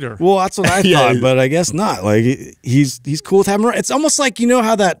eat later. Well, that's what I Yeah. thought, but I guess not. Like he's cool with having. It's almost like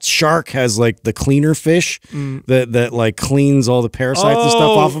how that shark has like the cleaner fish that like cleans all the parasites and stuff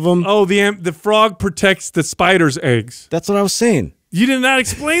off of them. Oh, the frog protects the spider's eggs. That's what I was saying. You did not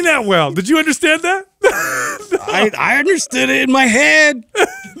explain that well. Did you understand that? I understood it in my head.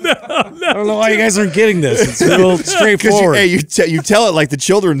 I don't know why you guys aren't getting this. It's real straightforward. you tell it like the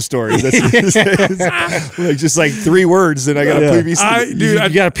children's story. That's like just like 3 words, and I got to piece. you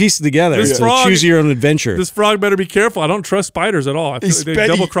got to piece it together. This So frog- choose your own adventure. This frog better be careful. I don't trust spiders at all. I feel like they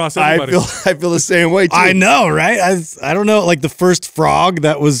double cross everybody. I feel the same way too. I know, right? I don't know. Like the first frog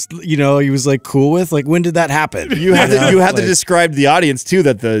that was, he was like cool with. Like when did that happen? You have to describe the audience too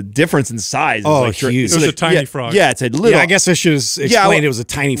that the difference in size. Is Oh, like, huge. It was a tiny frog. Yeah, it's a little. Yeah, I guess I should have explained it was a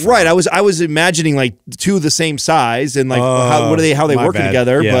tiny frog. Right, I was imagining like 2 the same size and like how they my working bad.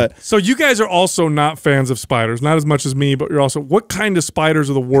 together. Yeah. But So you guys are also not fans of spiders, not as much as me, but you're also. What kind of spiders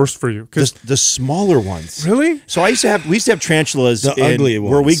are the worst for you? the smaller ones. Really? So we used to have tarantulas The ugly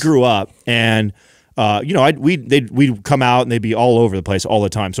where we ones. grew up, and we'd come out and they'd be all over the place all the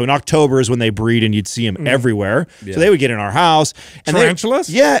time. So in October is when they breed, and you'd see them everywhere. So they would get in our house. And Tarantulas?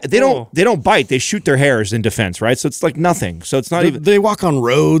 they Oh. don't bite. They shoot their hairs in defense, right? So it's like nothing. So it's not even. They walk on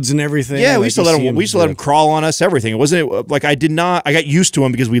roads and everything. Yeah, we Like, used to you let see them. We used to let them crawl on us. Everything. It wasn't like I got used to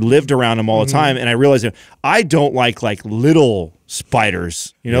them because we lived around them all the time, and I realized that I don't like little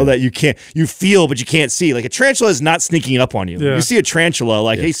spiders. That you feel but you can't see. Like a tarantula is not sneaking up on you. Yeah. You see a tarantula,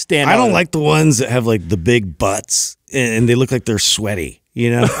 like hey, stand. I out. don't like the ones that have like the big butts and they look like they're sweaty.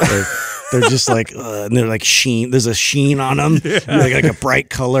 They're just like and they're like sheen. There's a sheen on them, like a bright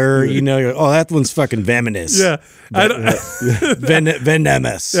color. You're, oh, that one's fucking venomous. Yeah.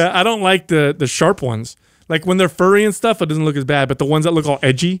 Venomous. Yeah, I don't like the sharp ones. Like when they're furry and stuff, it doesn't look as bad. But the ones that look all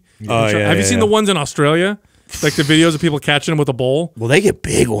edgy. Oh, yeah, Have you seen the ones in Australia? Like the videos of people catching them with a bowl? Well, they get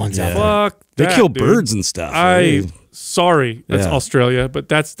big ones out there. Fuck They that, kill dude. birds and stuff. Sorry, that's Yeah. Australia, but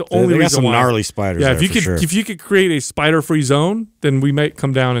that's the only They got reason some why. gnarly spiders. Yeah, there if you for could sure. if you could create a spider-free zone, then we might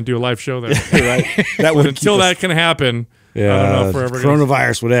come down and do a live show there. Right? That But would until that can happen, I don't know if we're ever gonna.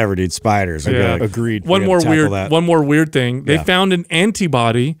 coronavirus, whatever, dude. Spiders. Yeah. agreed. One We more gotta tackle weird. that. One more weird thing. They Yeah. found an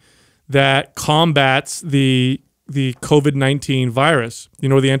antibody that combats the COVID-19 virus. You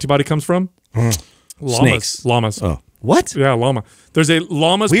know where the antibody comes from? Snakes. Llamas. Oh. What? Yeah, llama. There's a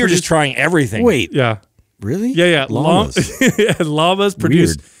llamas. We were produce- just trying everything. Wait, Yeah, really? yeah. Llamas. Yeah, llamas produce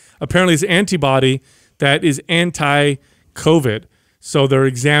Weird. apparently this antibody that is anti-COVID. So they're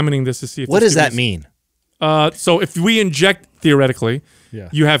examining this to see if What this does could that be- mean? So if we inject, theoretically,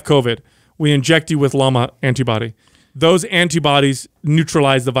 you have COVID. We inject you with llama antibody. Those antibodies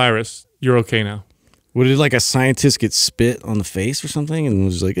neutralize the virus. You're okay now. Would it like a scientist get spit on the face or something and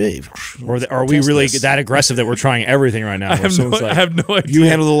was like, hey, or are we really that aggressive that we're trying everything right now? I have no idea. You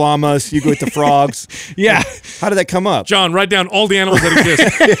handle the llamas, you go with the frogs. yeah. How did that come up? John, write down all the animals that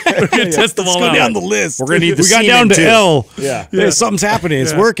exist. We're going to test them all Let's out. go down the list. We're going to need the We got semen down to too. L. Yeah. Hey, something's happening.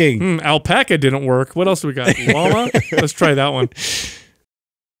 It's working. Alpaca didn't work. What else do we got? Llama? Let's try that one.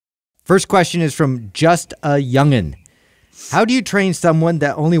 First question is from Just a Youngin'. How do you train someone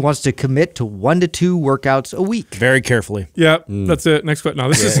that only wants to commit to 1 to 2 workouts a week? Very carefully. Yeah, that's it. Next question.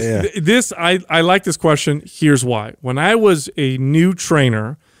 No, this I like this question. Here's why. When I was a new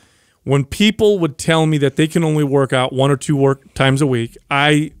trainer, when people would tell me that they can only work out 1 or 2 times a week,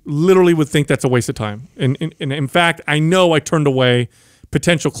 I literally would think that's a waste of time. And in fact, I know I turned away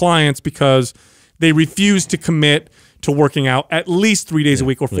potential clients because they refused to commit to working out at least 3 days a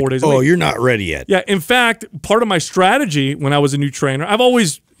week or 4 days a week. Oh, you're not ready yet. Yeah, in fact, part of my strategy when I was a new trainer, I've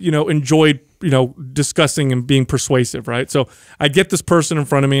always, enjoyed, discussing and being persuasive, right? So I'd get this person in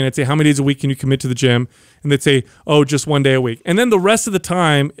front of me and I'd say, how many days a week can you commit to the gym? And they'd say, oh, just 1 day a week. And then the rest of the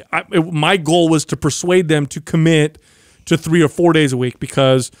time, my goal was to persuade them to commit to 3 or 4 days a week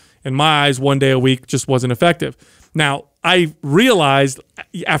because in my eyes, 1 day a week just wasn't effective. Now, I realized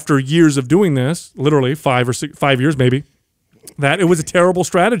after years of doing this, literally 5 years maybe, that it was a terrible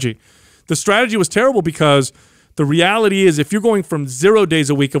strategy. The strategy was terrible because the reality is if you're going from 0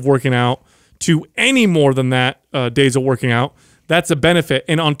 days a week of working out to any more than that days of working out, that's a benefit.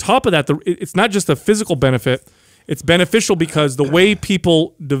 And on top of that, it's not just a physical benefit. It's beneficial because the way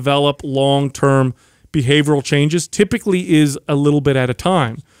people develop long-term behavioral changes typically is a little bit at a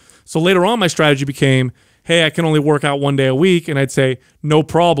time. So later on, my strategy became, hey, I can only work out 1 day a week. And I'd say, no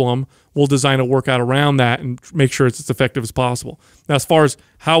problem. We'll design a workout around that and make sure it's as effective as possible. Now, as far as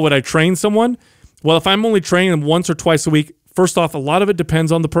how would I train someone? Well, if I'm only training them once or twice a week, first off, a lot of it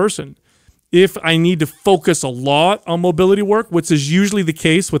depends on the person. If I need to focus a lot on mobility work, which is usually the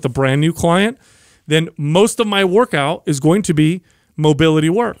case with a brand new client, then most of my workout is going to be mobility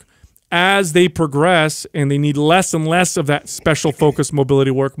work. As they progress and they need less and less of that special focus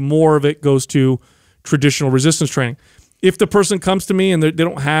mobility work, more of it goes to traditional resistance training. If the person comes to me and they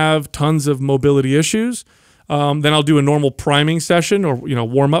don't have tons of mobility issues, then I'll do a normal priming session or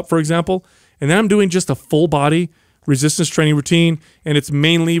warm up, for example, and then I'm doing just a full body resistance training routine, and it's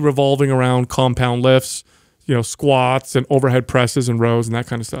mainly revolving around compound lifts, squats and overhead presses and rows and that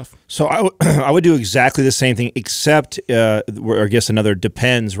kind of stuff. So I would do exactly the same thing, except I guess another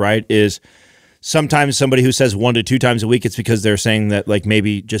depends, right? Is sometimes somebody who says 1 to 2 times a week, it's because they're saying that like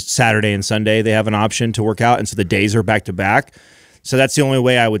maybe just Saturday and Sunday they have an option to work out, and so the days are back to back. So that's the only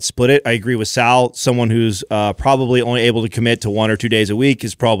way I would split it. I agree with Sal. Someone who's probably only able to commit to 1 or 2 days a week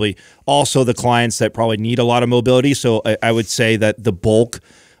is probably also the clients that probably need a lot of mobility. So I would say that the bulk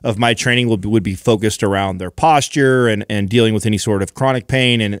of my training would be focused around their posture and dealing with any sort of chronic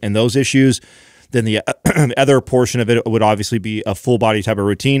pain and those issues. Then the other portion of it would obviously be a full body type of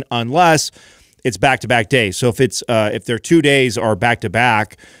routine, unless it's back-to-back days. So if their 2 days are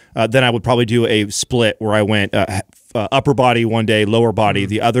back-to-back, then I would probably do a split where I went upper body 1 day, lower body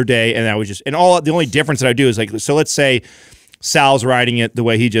the other day, and I would just, and the only difference that I do is like, so let's say Sal's riding it the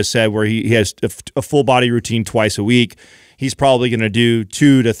way he just said, where he has a full body routine twice a week. He's probably going to do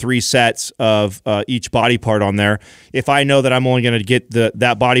 2 to 3 sets of each body part on there. If I know that I'm only going to get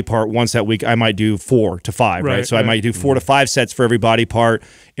that body part once that week, I might do 4 to 5, right? So I might do 4 to 5 sets for every body part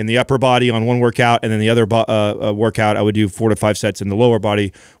in the upper body on one workout, and then the other workout I would do 4 to 5 sets in the lower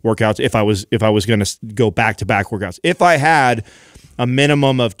body workouts if I was going to go back-to-back workouts. If I had a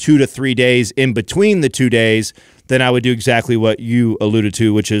minimum of 2 to 3 days in between the 2 days, then I would do exactly what you alluded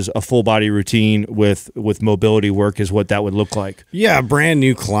to, which is a full body routine with mobility work is what that would look like. Yeah, a brand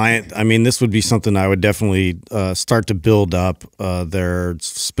new client. I mean, this would be something I would definitely start to build up their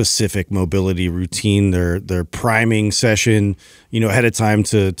specific mobility routine, their priming session, ahead of time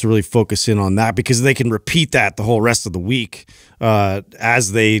to really focus in on that, because they can repeat that the whole rest of the week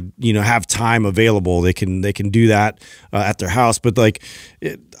as they have time available. They can do that at their house, but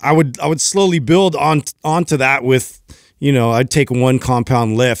I would slowly build onto that with, I'd take one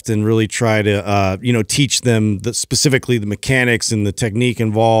compound lift and really try to, teach them specifically the mechanics and the technique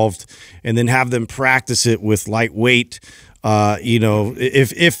involved, and then have them practice it with lightweight.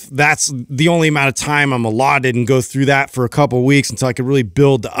 If that's the only amount of time I'm allotted, and go through that for a couple of weeks until I can really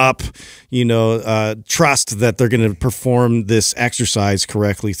build up, trust that they're going to perform this exercise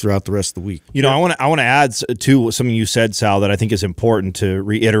correctly throughout the rest of the week. I want to add to something you said, Sal, that I think is important to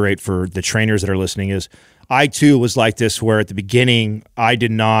reiterate for the trainers that are listening is I too was like this, where at the beginning I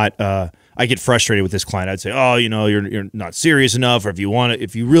I get frustrated with this client. I'd say, oh, you're not serious enough, or if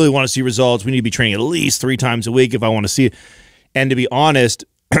you really want to see results, we need to be training at least 3 times a week if I want to see it. And to be honest,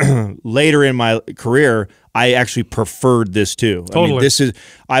 later in my career, I actually preferred this too. Totally. I mean,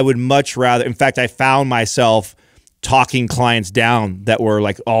 I would much rather, in fact, I found myself talking clients down that were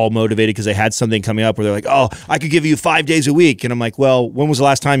like all motivated because they had something coming up where they're like, oh, I could give you 5 days a week. And I'm like, well, when was the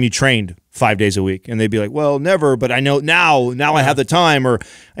last time you trained 5 days a week? And they'd be like, well, never, but I know now I have the time.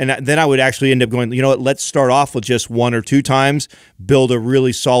 And then I would actually end up going, you know what, let's start off with just 1 or 2 times, build a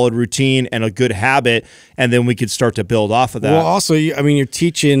really solid routine and a good habit, and then we could start to build off of that. Well, also, you're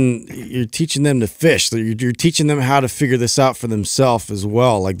teaching them to fish. You're teaching them how to figure this out for themselves as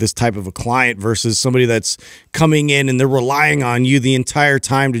well, like this type of a client versus somebody that's coming in and they're relying on you the entire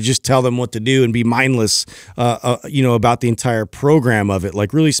time to just tell them what to do and be mindless, about the entire program of it.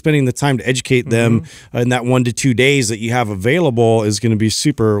 Like really spending the time to educate them in that 1 to 2 days that you have available is going to be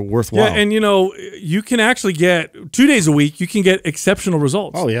super worthwhile. Yeah, and you can actually get 2 days a week. You can get exceptional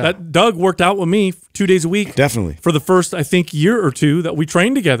results. Oh yeah, Doug worked out with me 2 days a week, definitely for the first I think year or 2 that we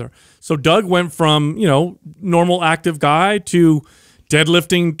trained together. So Doug went from normal active guy to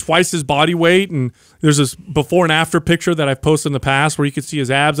deadlifting twice his body weight, and there's this before and after picture that I've posted in the past where you could see his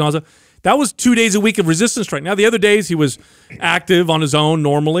abs and all that. That was 2 days a week of resistance training. Now, the other days he was active on his own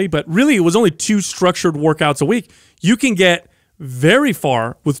normally, but really it was only 2 structured workouts a week. You can get very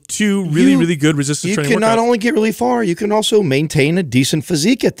far with 2 really good resistance training workouts. You can not only get really far, you can also maintain a decent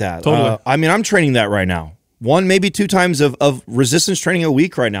physique at that. Totally. I'm training that right now. 1, maybe 2 times of resistance training a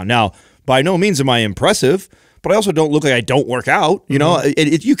week right now. Now, by no means am I impressive, but I also don't look like I don't work out.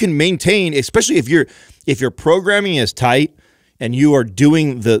 You can maintain, especially if your programming is tight and you are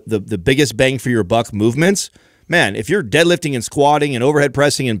doing the biggest bang for your buck movements. Man, if you're deadlifting and squatting and overhead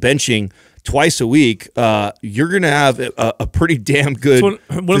pressing and benching twice a week, you're going to have a pretty damn good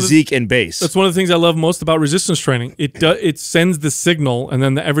physique and base. That's one of the things I love most about resistance training. It sends the signal, and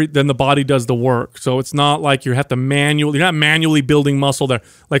then the body does the work. So it's not like you're not manually building muscle there.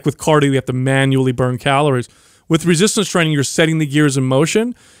 Like with cardio, you have to manually burn calories. With resistance training, you're setting the gears in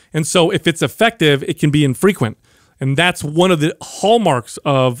motion, and so if it's effective, it can be infrequent. And that's one of the hallmarks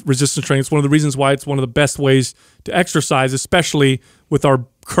of resistance training. It's one of the reasons why it's one of the best ways to exercise, especially with our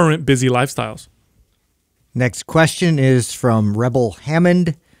current busy lifestyles. Next question is from Rebel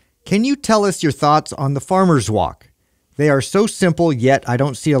Hammond. Can you tell us your thoughts on the farmer's walk? They are so simple, yet I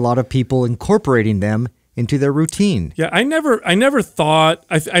don't see a lot of people incorporating them into their routine. Yeah, I never thought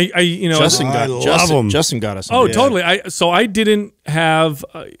Justin got us. Oh, totally. I didn't have.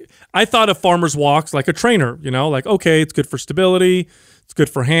 I thought of farmers walks like a trainer. Like okay, it's good for stability, it's good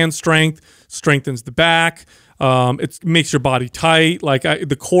for hand strength, strengthens the back. It makes your body tight. Like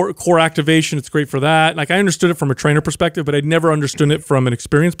the core activation, it's great for that. Like I understood it from a trainer perspective, but I never understood it from an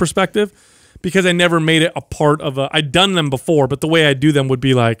experience perspective because I never made it a part of I'd done them before, but the way I do them would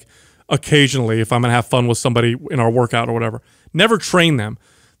be like occasionally if I'm gonna have fun with somebody in our workout or whatever. Never train them.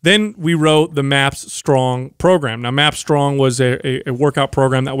 Then we wrote the MAPS Strong program. Now MAPS Strong was a workout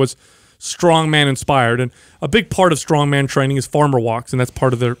program that was strongman inspired, and a big part of strongman training is farmer walks, and that's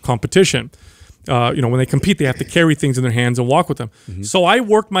part of their competition. When they compete, they have to carry things in their hands and walk with them. So I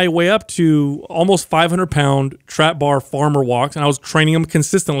worked my way up to almost 500-pound trap bar farmer walks, and I was training them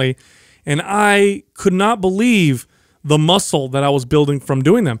consistently, and I could not believe the muscle that I was building from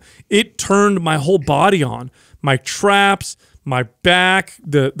doing them. It turned my whole body on. My traps, my back,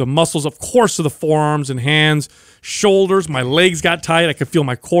 the muscles, of course, of the forearms and hands, shoulders, my legs got tight. I could feel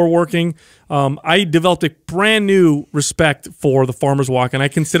my core working. I developed a brand new respect for the farmer's walk, and I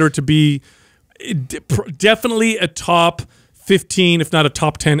consider it to be definitely a top 15, if not a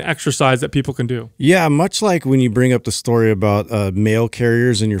top 10 exercise that people can do. Yeah, much like when you bring up the story about mail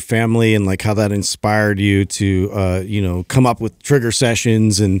carriers in your family and like how that inspired you to, come up with trigger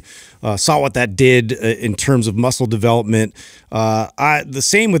sessions and saw what that did in terms of muscle development. The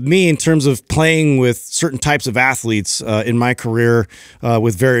same with me in terms of playing with certain types of athletes in my career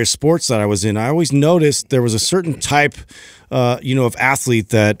with various sports that I was in. I always noticed there was a certain type of athlete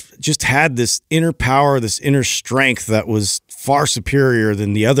that just had this inner power, this inner strength that was far superior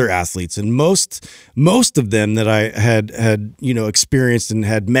than the other athletes. And most of them that I had experienced and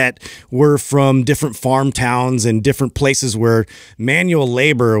had met were from different farm towns and different places where manual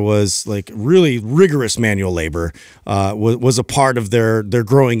labor was like really rigorous manual labor was a part of their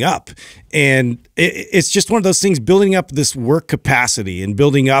growing up. And it's just one of those things, building up this work capacity and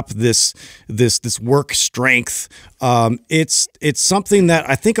building up this work strength. it's something that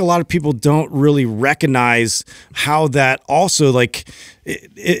I think a lot of people don't really recognize how that also like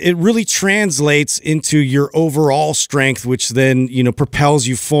it really translates into your overall strength, which then propels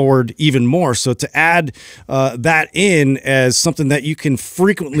you forward even more. So to add that in as something that you can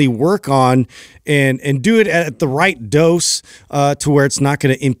frequently work on and do it at the right dose to where it's not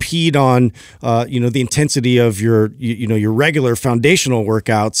going to impede on the intensity of your your regular foundational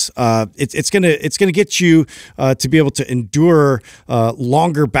workouts. It's gonna get you to be able to endure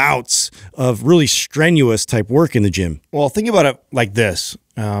longer bouts of really strenuous type work in the gym. Well, think about it like this.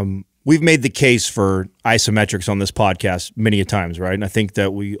 We've made the case for isometrics on this podcast many a times, right? And I think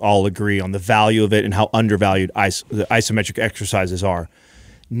that we all agree on the value of it and how undervalued the isometric exercises are.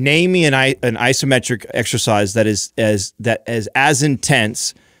 Name me an isometric exercise that is as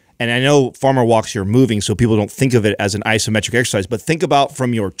intense. And I know farmer walks, you're moving, so people don't think of it as an isometric exercise, but think about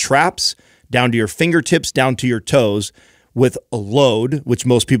from your traps down to your fingertips, down to your toes, with a load, which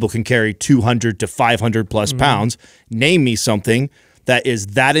most people can carry 200 to 500 plus pounds. Name me something that is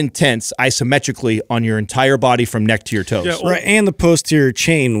that intense isometrically on your entire body from neck to your toes. Yeah, right, and the posterior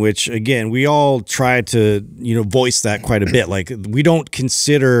chain, which again we all try to voice that quite a bit. Like we don't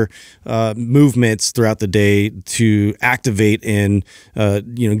consider movements throughout the day to activate and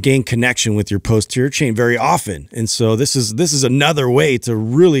gain connection with your posterior chain very often, and so this is another way to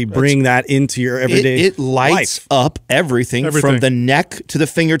really bring that into your everyday. It lights up everything from the neck to the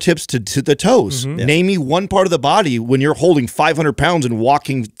fingertips to the toes. Name me one part of the body when you're holding 500 pounds and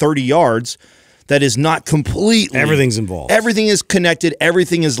walking 30 yards that is not completely. Everything's involved. Everything is connected.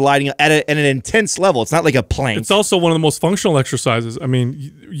 Everything is lighting up at an intense level. It's not like a plank. It's also one of the most functional exercises. I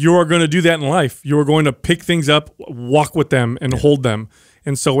mean, you are going to do that in life. You are going to pick things up, walk with them, and hold them.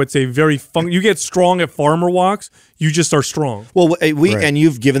 And so it's a very fun. You get strong at farmer walks. You just are strong. Well, and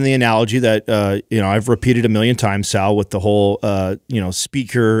you've given the analogy that I've repeated a million times, Sal, with the whole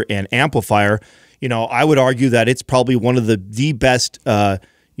speaker and amplifier. I would argue that it's probably one of the best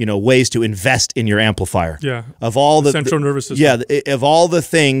ways to invest in your amplifier. Yeah. Of all the central nervous system. Yeah, of all the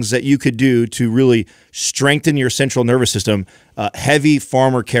things that you could do to really strengthen your central nervous system, heavy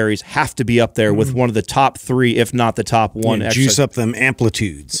farmer carries have to be up there with one of the top 3, if not the top 1. Juice up them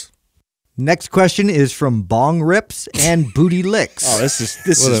amplitudes. Next question is from Bong Rips and Booty Licks.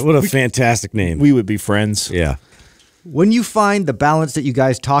 Oh, what a fantastic name. We would be friends. Yeah. When you find the balance that you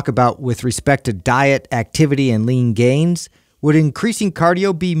guys talk about with respect to diet, activity, and lean gains, would increasing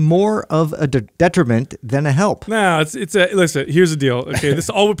cardio be more of a detriment than a help? No, listen, here's the deal. Okay, this is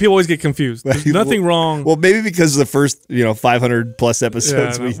all people always get confused. There's nothing wrong. Well, maybe because of the first 500 plus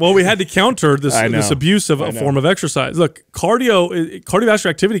episodes. Yeah, we had to counter this abuse of a form of exercise. Look, cardiovascular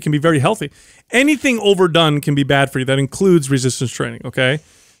activity can be very healthy. Anything overdone can be bad for you. That includes resistance training. Okay.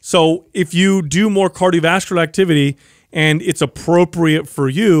 So if you do more cardiovascular activity and it's appropriate for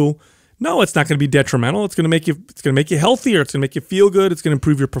you, no, it's not going to be detrimental. It's going to make you healthier. It's going to make you feel good. It's going to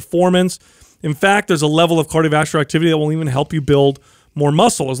improve your performance. In fact, there's a level of cardiovascular activity that will even help you build more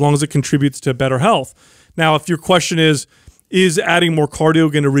muscle as long as it contributes to better health. Now, if your question is adding more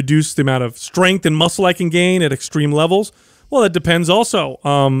cardio going to reduce the amount of strength and muscle I can gain at extreme levels? Well, that depends also.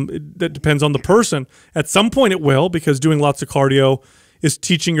 That depends on the person. At some point it will, because doing lots of cardio is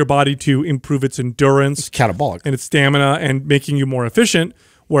teaching your body to improve its endurance. It's catabolic. And its stamina and making you more efficient,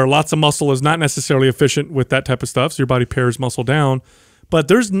 where lots of muscle is not necessarily efficient with that type of stuff, so your body pares muscle down. But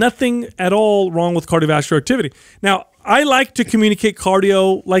there's nothing at all wrong with cardiovascular activity. Now, I like to communicate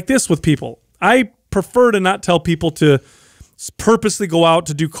cardio like this with people. I prefer to not tell people to purposely go out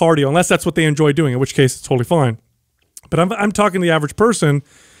to do cardio, unless that's what they enjoy doing, in which case it's totally fine. But I'm talking to the average person,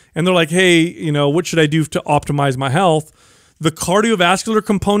 and they're like, hey, what should I do to optimize my health? The cardiovascular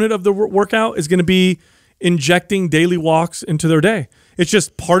component of the workout is going to be injecting daily walks into their day. It's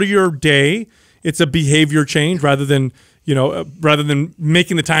just part of your day. It's a behavior change rather than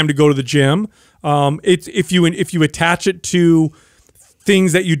making the time to go to the gym. It's if you attach it to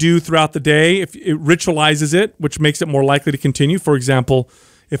things that you do throughout the day, if it ritualizes it, which makes it more likely to continue. For example,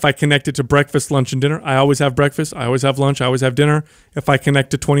 if I connect it to breakfast, lunch, and dinner, I always have breakfast, I always have lunch, I always have dinner. If I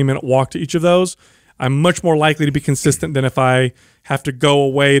connect a 20-minute walk to each of those, I'm much more likely to be consistent than if I have to go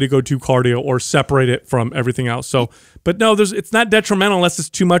away to go do cardio or separate it from everything else. So, but no, it's not detrimental unless it's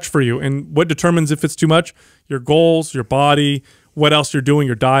too much for you. And what determines if it's too much? Your goals, your body, what else you're doing,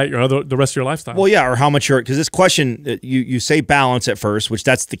 your diet, the rest of your lifestyle. Well, yeah, or how much because this question, you say balance at first, which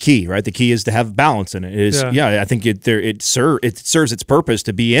that's the key, right? The key is to have balance in it. I think it serves its purpose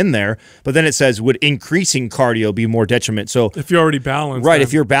to be in there, but then it says, would increasing cardio be more detriment? So if you're already balanced. Right,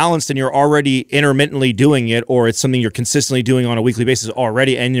 if you're balanced and you're already intermittently doing it, or it's something you're consistently doing on a weekly basis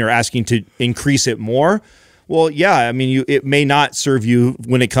already, and you're asking to increase it more, Well, yeah, I mean, it may not serve you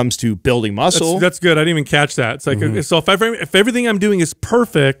when it comes to building muscle. That's good. I didn't even catch that. It's like, so if everything I'm doing is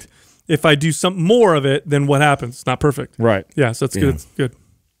perfect, if I do some more of it, then what happens? It's not perfect. Right. Yeah, so that's good. It's good.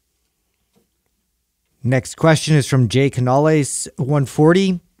 Next question is from Jay Canales,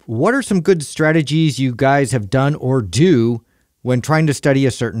 140. What are some good strategies you guys have done or do when trying to study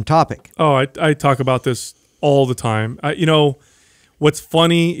a certain topic? Oh, I talk about this all the time. You know, what's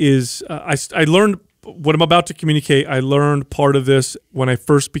funny is I learned what I'm about to communicate. I learned part of this when I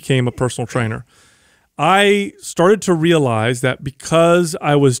first became a personal trainer. I started to realize that because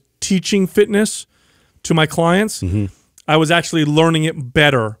I was teaching fitness to my clients, I was actually learning it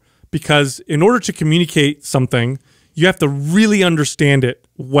better, because in order to communicate something, you have to really understand it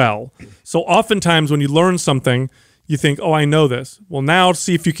well. So oftentimes when you learn something, you think, oh, I know this. Well, now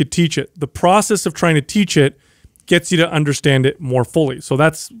see if you could teach it. The process of trying to teach it gets you to understand it more fully. So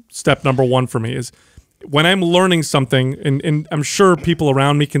that's step number one for me, is when I'm learning something, and I'm sure people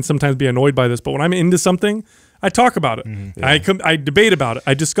around me can sometimes be annoyed by this, but when I'm into something, I talk about it. I debate about it.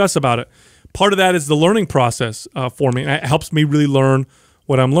 I discuss about it. Part of that is the learning process for me, and it helps me really learn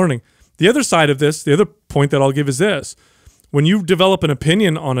what I'm learning. The other side of this, the other point that I'll give is this. When you develop an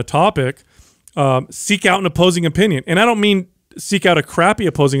opinion on a topic, seek out an opposing opinion. And I don't mean seek out a crappy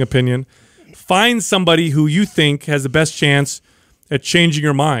opposing opinion. Find somebody who you think has the best chance at changing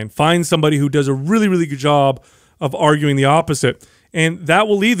your mind. Find somebody who does a really, really good job of arguing the opposite. And that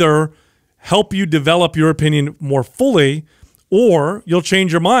will either help you develop your opinion more fully, or you'll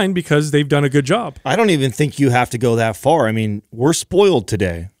change your mind because they've done a good job. I don't even think you have to go that far. I mean, we're spoiled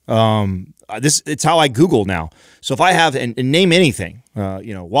today. It's how I Google now. So if I have and name anything,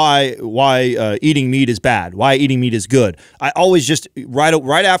 you know, why eating meat is bad, why eating meat is good, I always just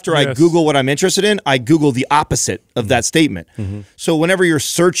right after I Google what I'm interested in, I Google the opposite of that statement. So whenever you're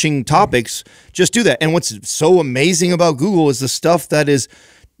searching topics, just do that. And what's so amazing about Google is the stuff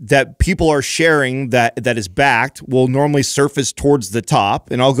that people are sharing that is backed will normally surface towards the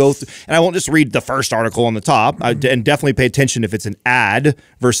top, and I'll go and I won't just read the first article on the top, and definitely pay attention if it's an ad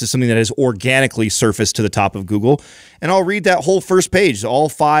versus something that is organically surfaced to the top of Google, and I'll read that whole first page, all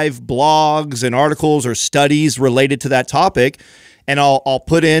 5 blogs and articles or studies related to that topic, and I'll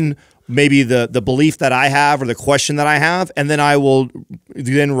put in maybe the belief that I have or the question that I have, and then I will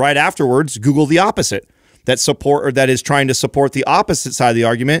then right afterwards Google the opposite that is trying to support the opposite side of the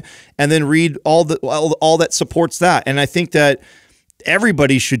argument, and then read all that supports that. And I think that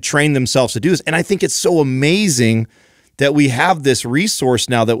everybody should train themselves to do this. And I think it's so amazing that we have this resource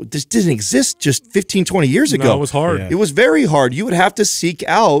now that this didn't exist just 15, 20 years ago. No, it was hard. Yeah. It was very hard. You would have to seek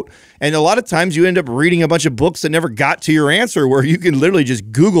out, and a lot of times you end up reading a bunch of books that never got to your answer, where you can literally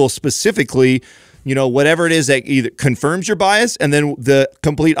just Google specifically, you know, whatever it is that either confirms your bias and then the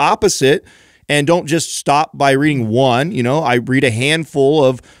complete opposite. And don't just stop by reading one. You know, I read a handful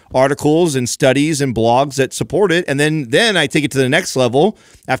of articles and studies and blogs that support it. And then I take it to the next level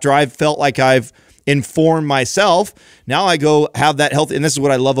after I've felt like I've informed myself. Now I go have that health. And this is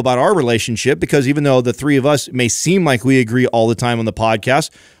what I love about our relationship, because even though the three of us may seem like we agree all the time on the podcast,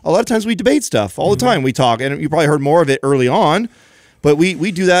 a lot of times we debate stuff all the time. We talk, and you probably heard more of it early on. But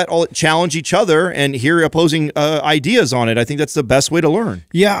we do that, challenge each other and hear opposing ideas on it. I think that's the best way to learn.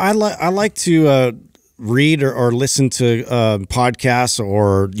 Yeah, I like to read or listen to podcasts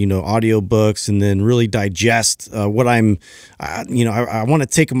or, you know, audiobooks, and then really digest what I'm, you know, I want to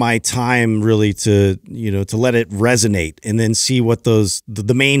take my time really to, you know, to let it resonate, and then see what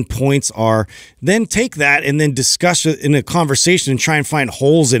the main points are. Then take that and then discuss it in a conversation and try and find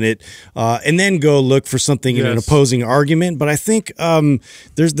holes in it, and then go look for something in an opposing argument. But I think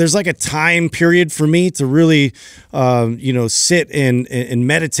there's like a time period for me to really, you know, sit and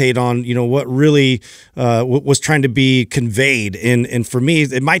meditate on, you know, what really was trying to be conveyed. And for me,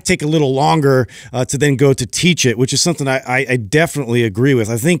 it might take a little longer to then go to teach it, which is something I definitely agree with.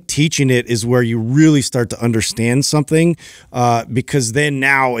 I think teaching it is where you really start to understand something, because then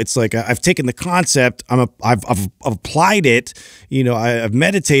now it's like I've taken the concept, I've applied it, you know, I've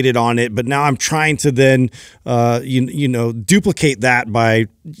meditated on it, but now I'm trying to then, you know, duplicate that by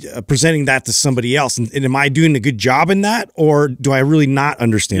presenting that to somebody else. And am I doing a good job in that, or do I really not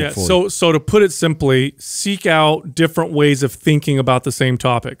understand it fully? So to put it simply, seek out different ways of thinking about the same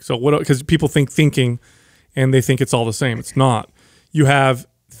topic. So because people think thinking and they think it's all the same. It's not. You have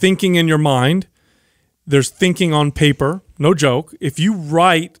thinking in your mind. There's thinking on paper. No joke. If you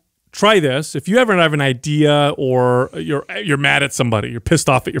try this. If you ever have an idea, or you're mad at somebody, you're pissed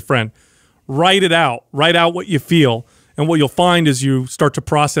off at your friend, write it out. Write out what you feel. And what you'll find is you start to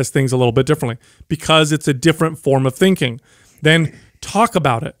process things a little bit differently, because it's a different form of thinking. Then talk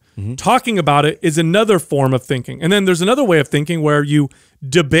about it. Talking about it is another form of thinking. And then there's another way of thinking where you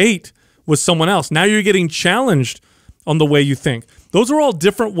debate with someone else. Now you're getting challenged on the way you think. Those are all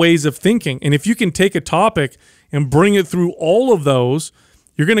different ways of thinking. And if you can take a topic and bring it through all of those,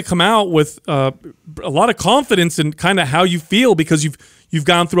 you're going to come out with a lot of confidence in kind of how you feel because you've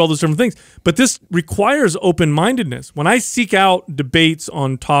gone through all those different things. But this requires open-mindedness. When I seek out debates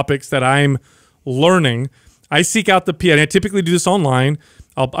on topics that I'm learning, I seek out and I typically do this online.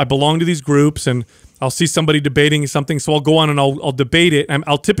 I belong to these groups, and I'll see somebody debating something, so I'll go on and I'll debate it. And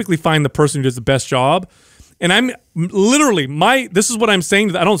I'll typically find the person who does the best job. And I'm literally, this is what I'm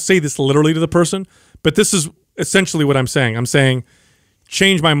saying. I don't say this literally to the person, but this is essentially what I'm saying. I'm saying,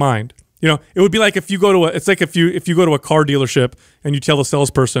 change my mind. You know, it would be like if you go to it's like if you go to a car dealership and you tell the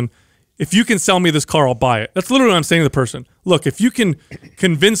salesperson, if you can sell me this car, I'll buy it. That's literally what I'm saying to the person. Look, if you can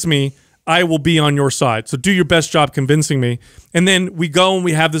convince me, I will be on your side. So do your best job convincing me. And then we go and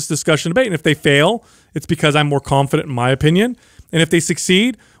we have this discussion debate. And if they fail, it's because I'm more confident in my opinion. And if they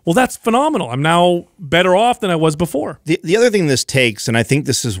succeed, well, that's phenomenal. I'm now better off than I was before. The other thing this takes, and I think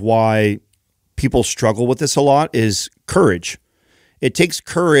this is why people struggle with this a lot, is courage. It takes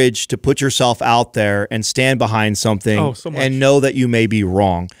courage to put yourself out there and stand behind something and know that you may be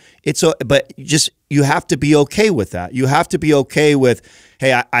wrong. But you have to be okay with that. You have to be okay with,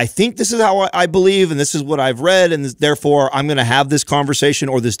 hey, I think this is how I believe and this is what I've read, and therefore I'm going to have this conversation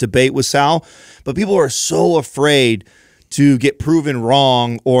or this debate with Sal. But people are so afraid to get proven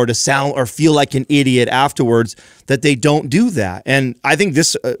wrong or to sound or feel like an idiot afterwards that they don't do that. And I think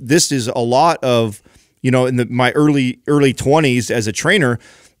this is a lot of, in my early 20s as a trainer,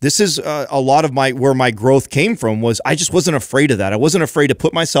 this is a lot of where my growth came from. Was I just wasn't afraid of that. I wasn't afraid to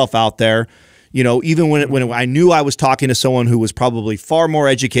put myself out there. Even when I knew I was talking to someone who was probably far more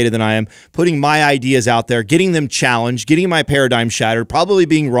educated than I am, putting my ideas out there, getting them challenged, getting my paradigm shattered, probably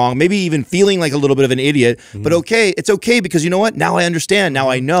being wrong, maybe even feeling like a little bit of an idiot. But it's okay because you know what? Now I understand. Now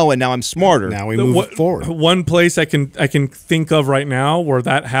I know, and now I'm smarter. Now we move forward. One place I can think of right now where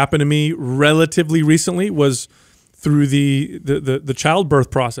that happened to me relatively recently was through the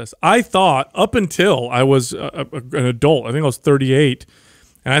childbirth process. I thought up until I was an adult, I think I was 38.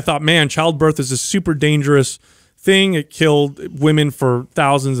 And I thought, man, childbirth is a super dangerous thing. It killed women for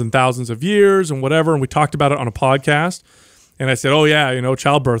thousands and thousands of years and whatever. And we talked about it on a podcast. And I said, oh, yeah,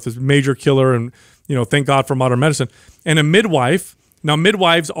 childbirth is a major killer. And, thank God for modern medicine. And a midwife, now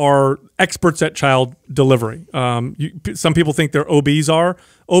midwives are experts at child delivery. Some people think they're OBs are.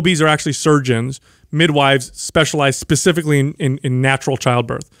 OBs are actually surgeons. Midwives specialize specifically in natural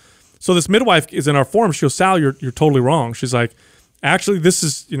childbirth. So this midwife is in our forum. She goes, Sal, you're totally wrong. She's like, actually, this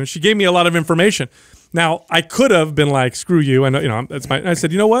is, she gave me a lot of information. Now, I could have been like, screw you. And, I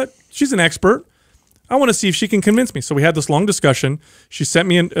said, you know what? She's an expert. I want to see if she can convince me. So we had this long discussion. She sent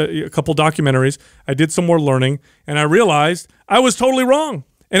me a couple documentaries. I did some more learning, and I realized I was totally wrong.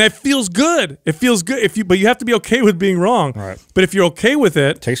 And it feels good. It feels good. But you have to be okay with being wrong. Right. But if you're okay with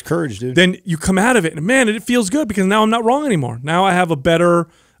it, takes courage, dude. Then you come out of it, and man, it feels good because now I'm not wrong anymore. Now I have a better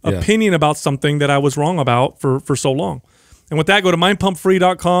opinion about something that I was wrong about for so long. And with that, go to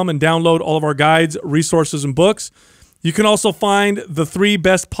mindpumpfree.com and download all of our guides, resources, and books. You can also find the 3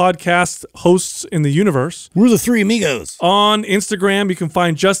 best podcast hosts in the universe. We're the 3 amigos. On Instagram, you can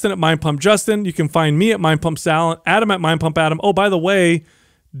find Justin at mindpumpjustin. You can find me at mindpumpsal, Adam at mindpumpadam. Oh, by the way,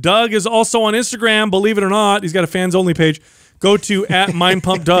 Doug is also on Instagram, believe it or not. He's got a fans-only page. Go to at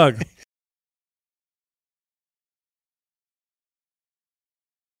mindpumpdoug.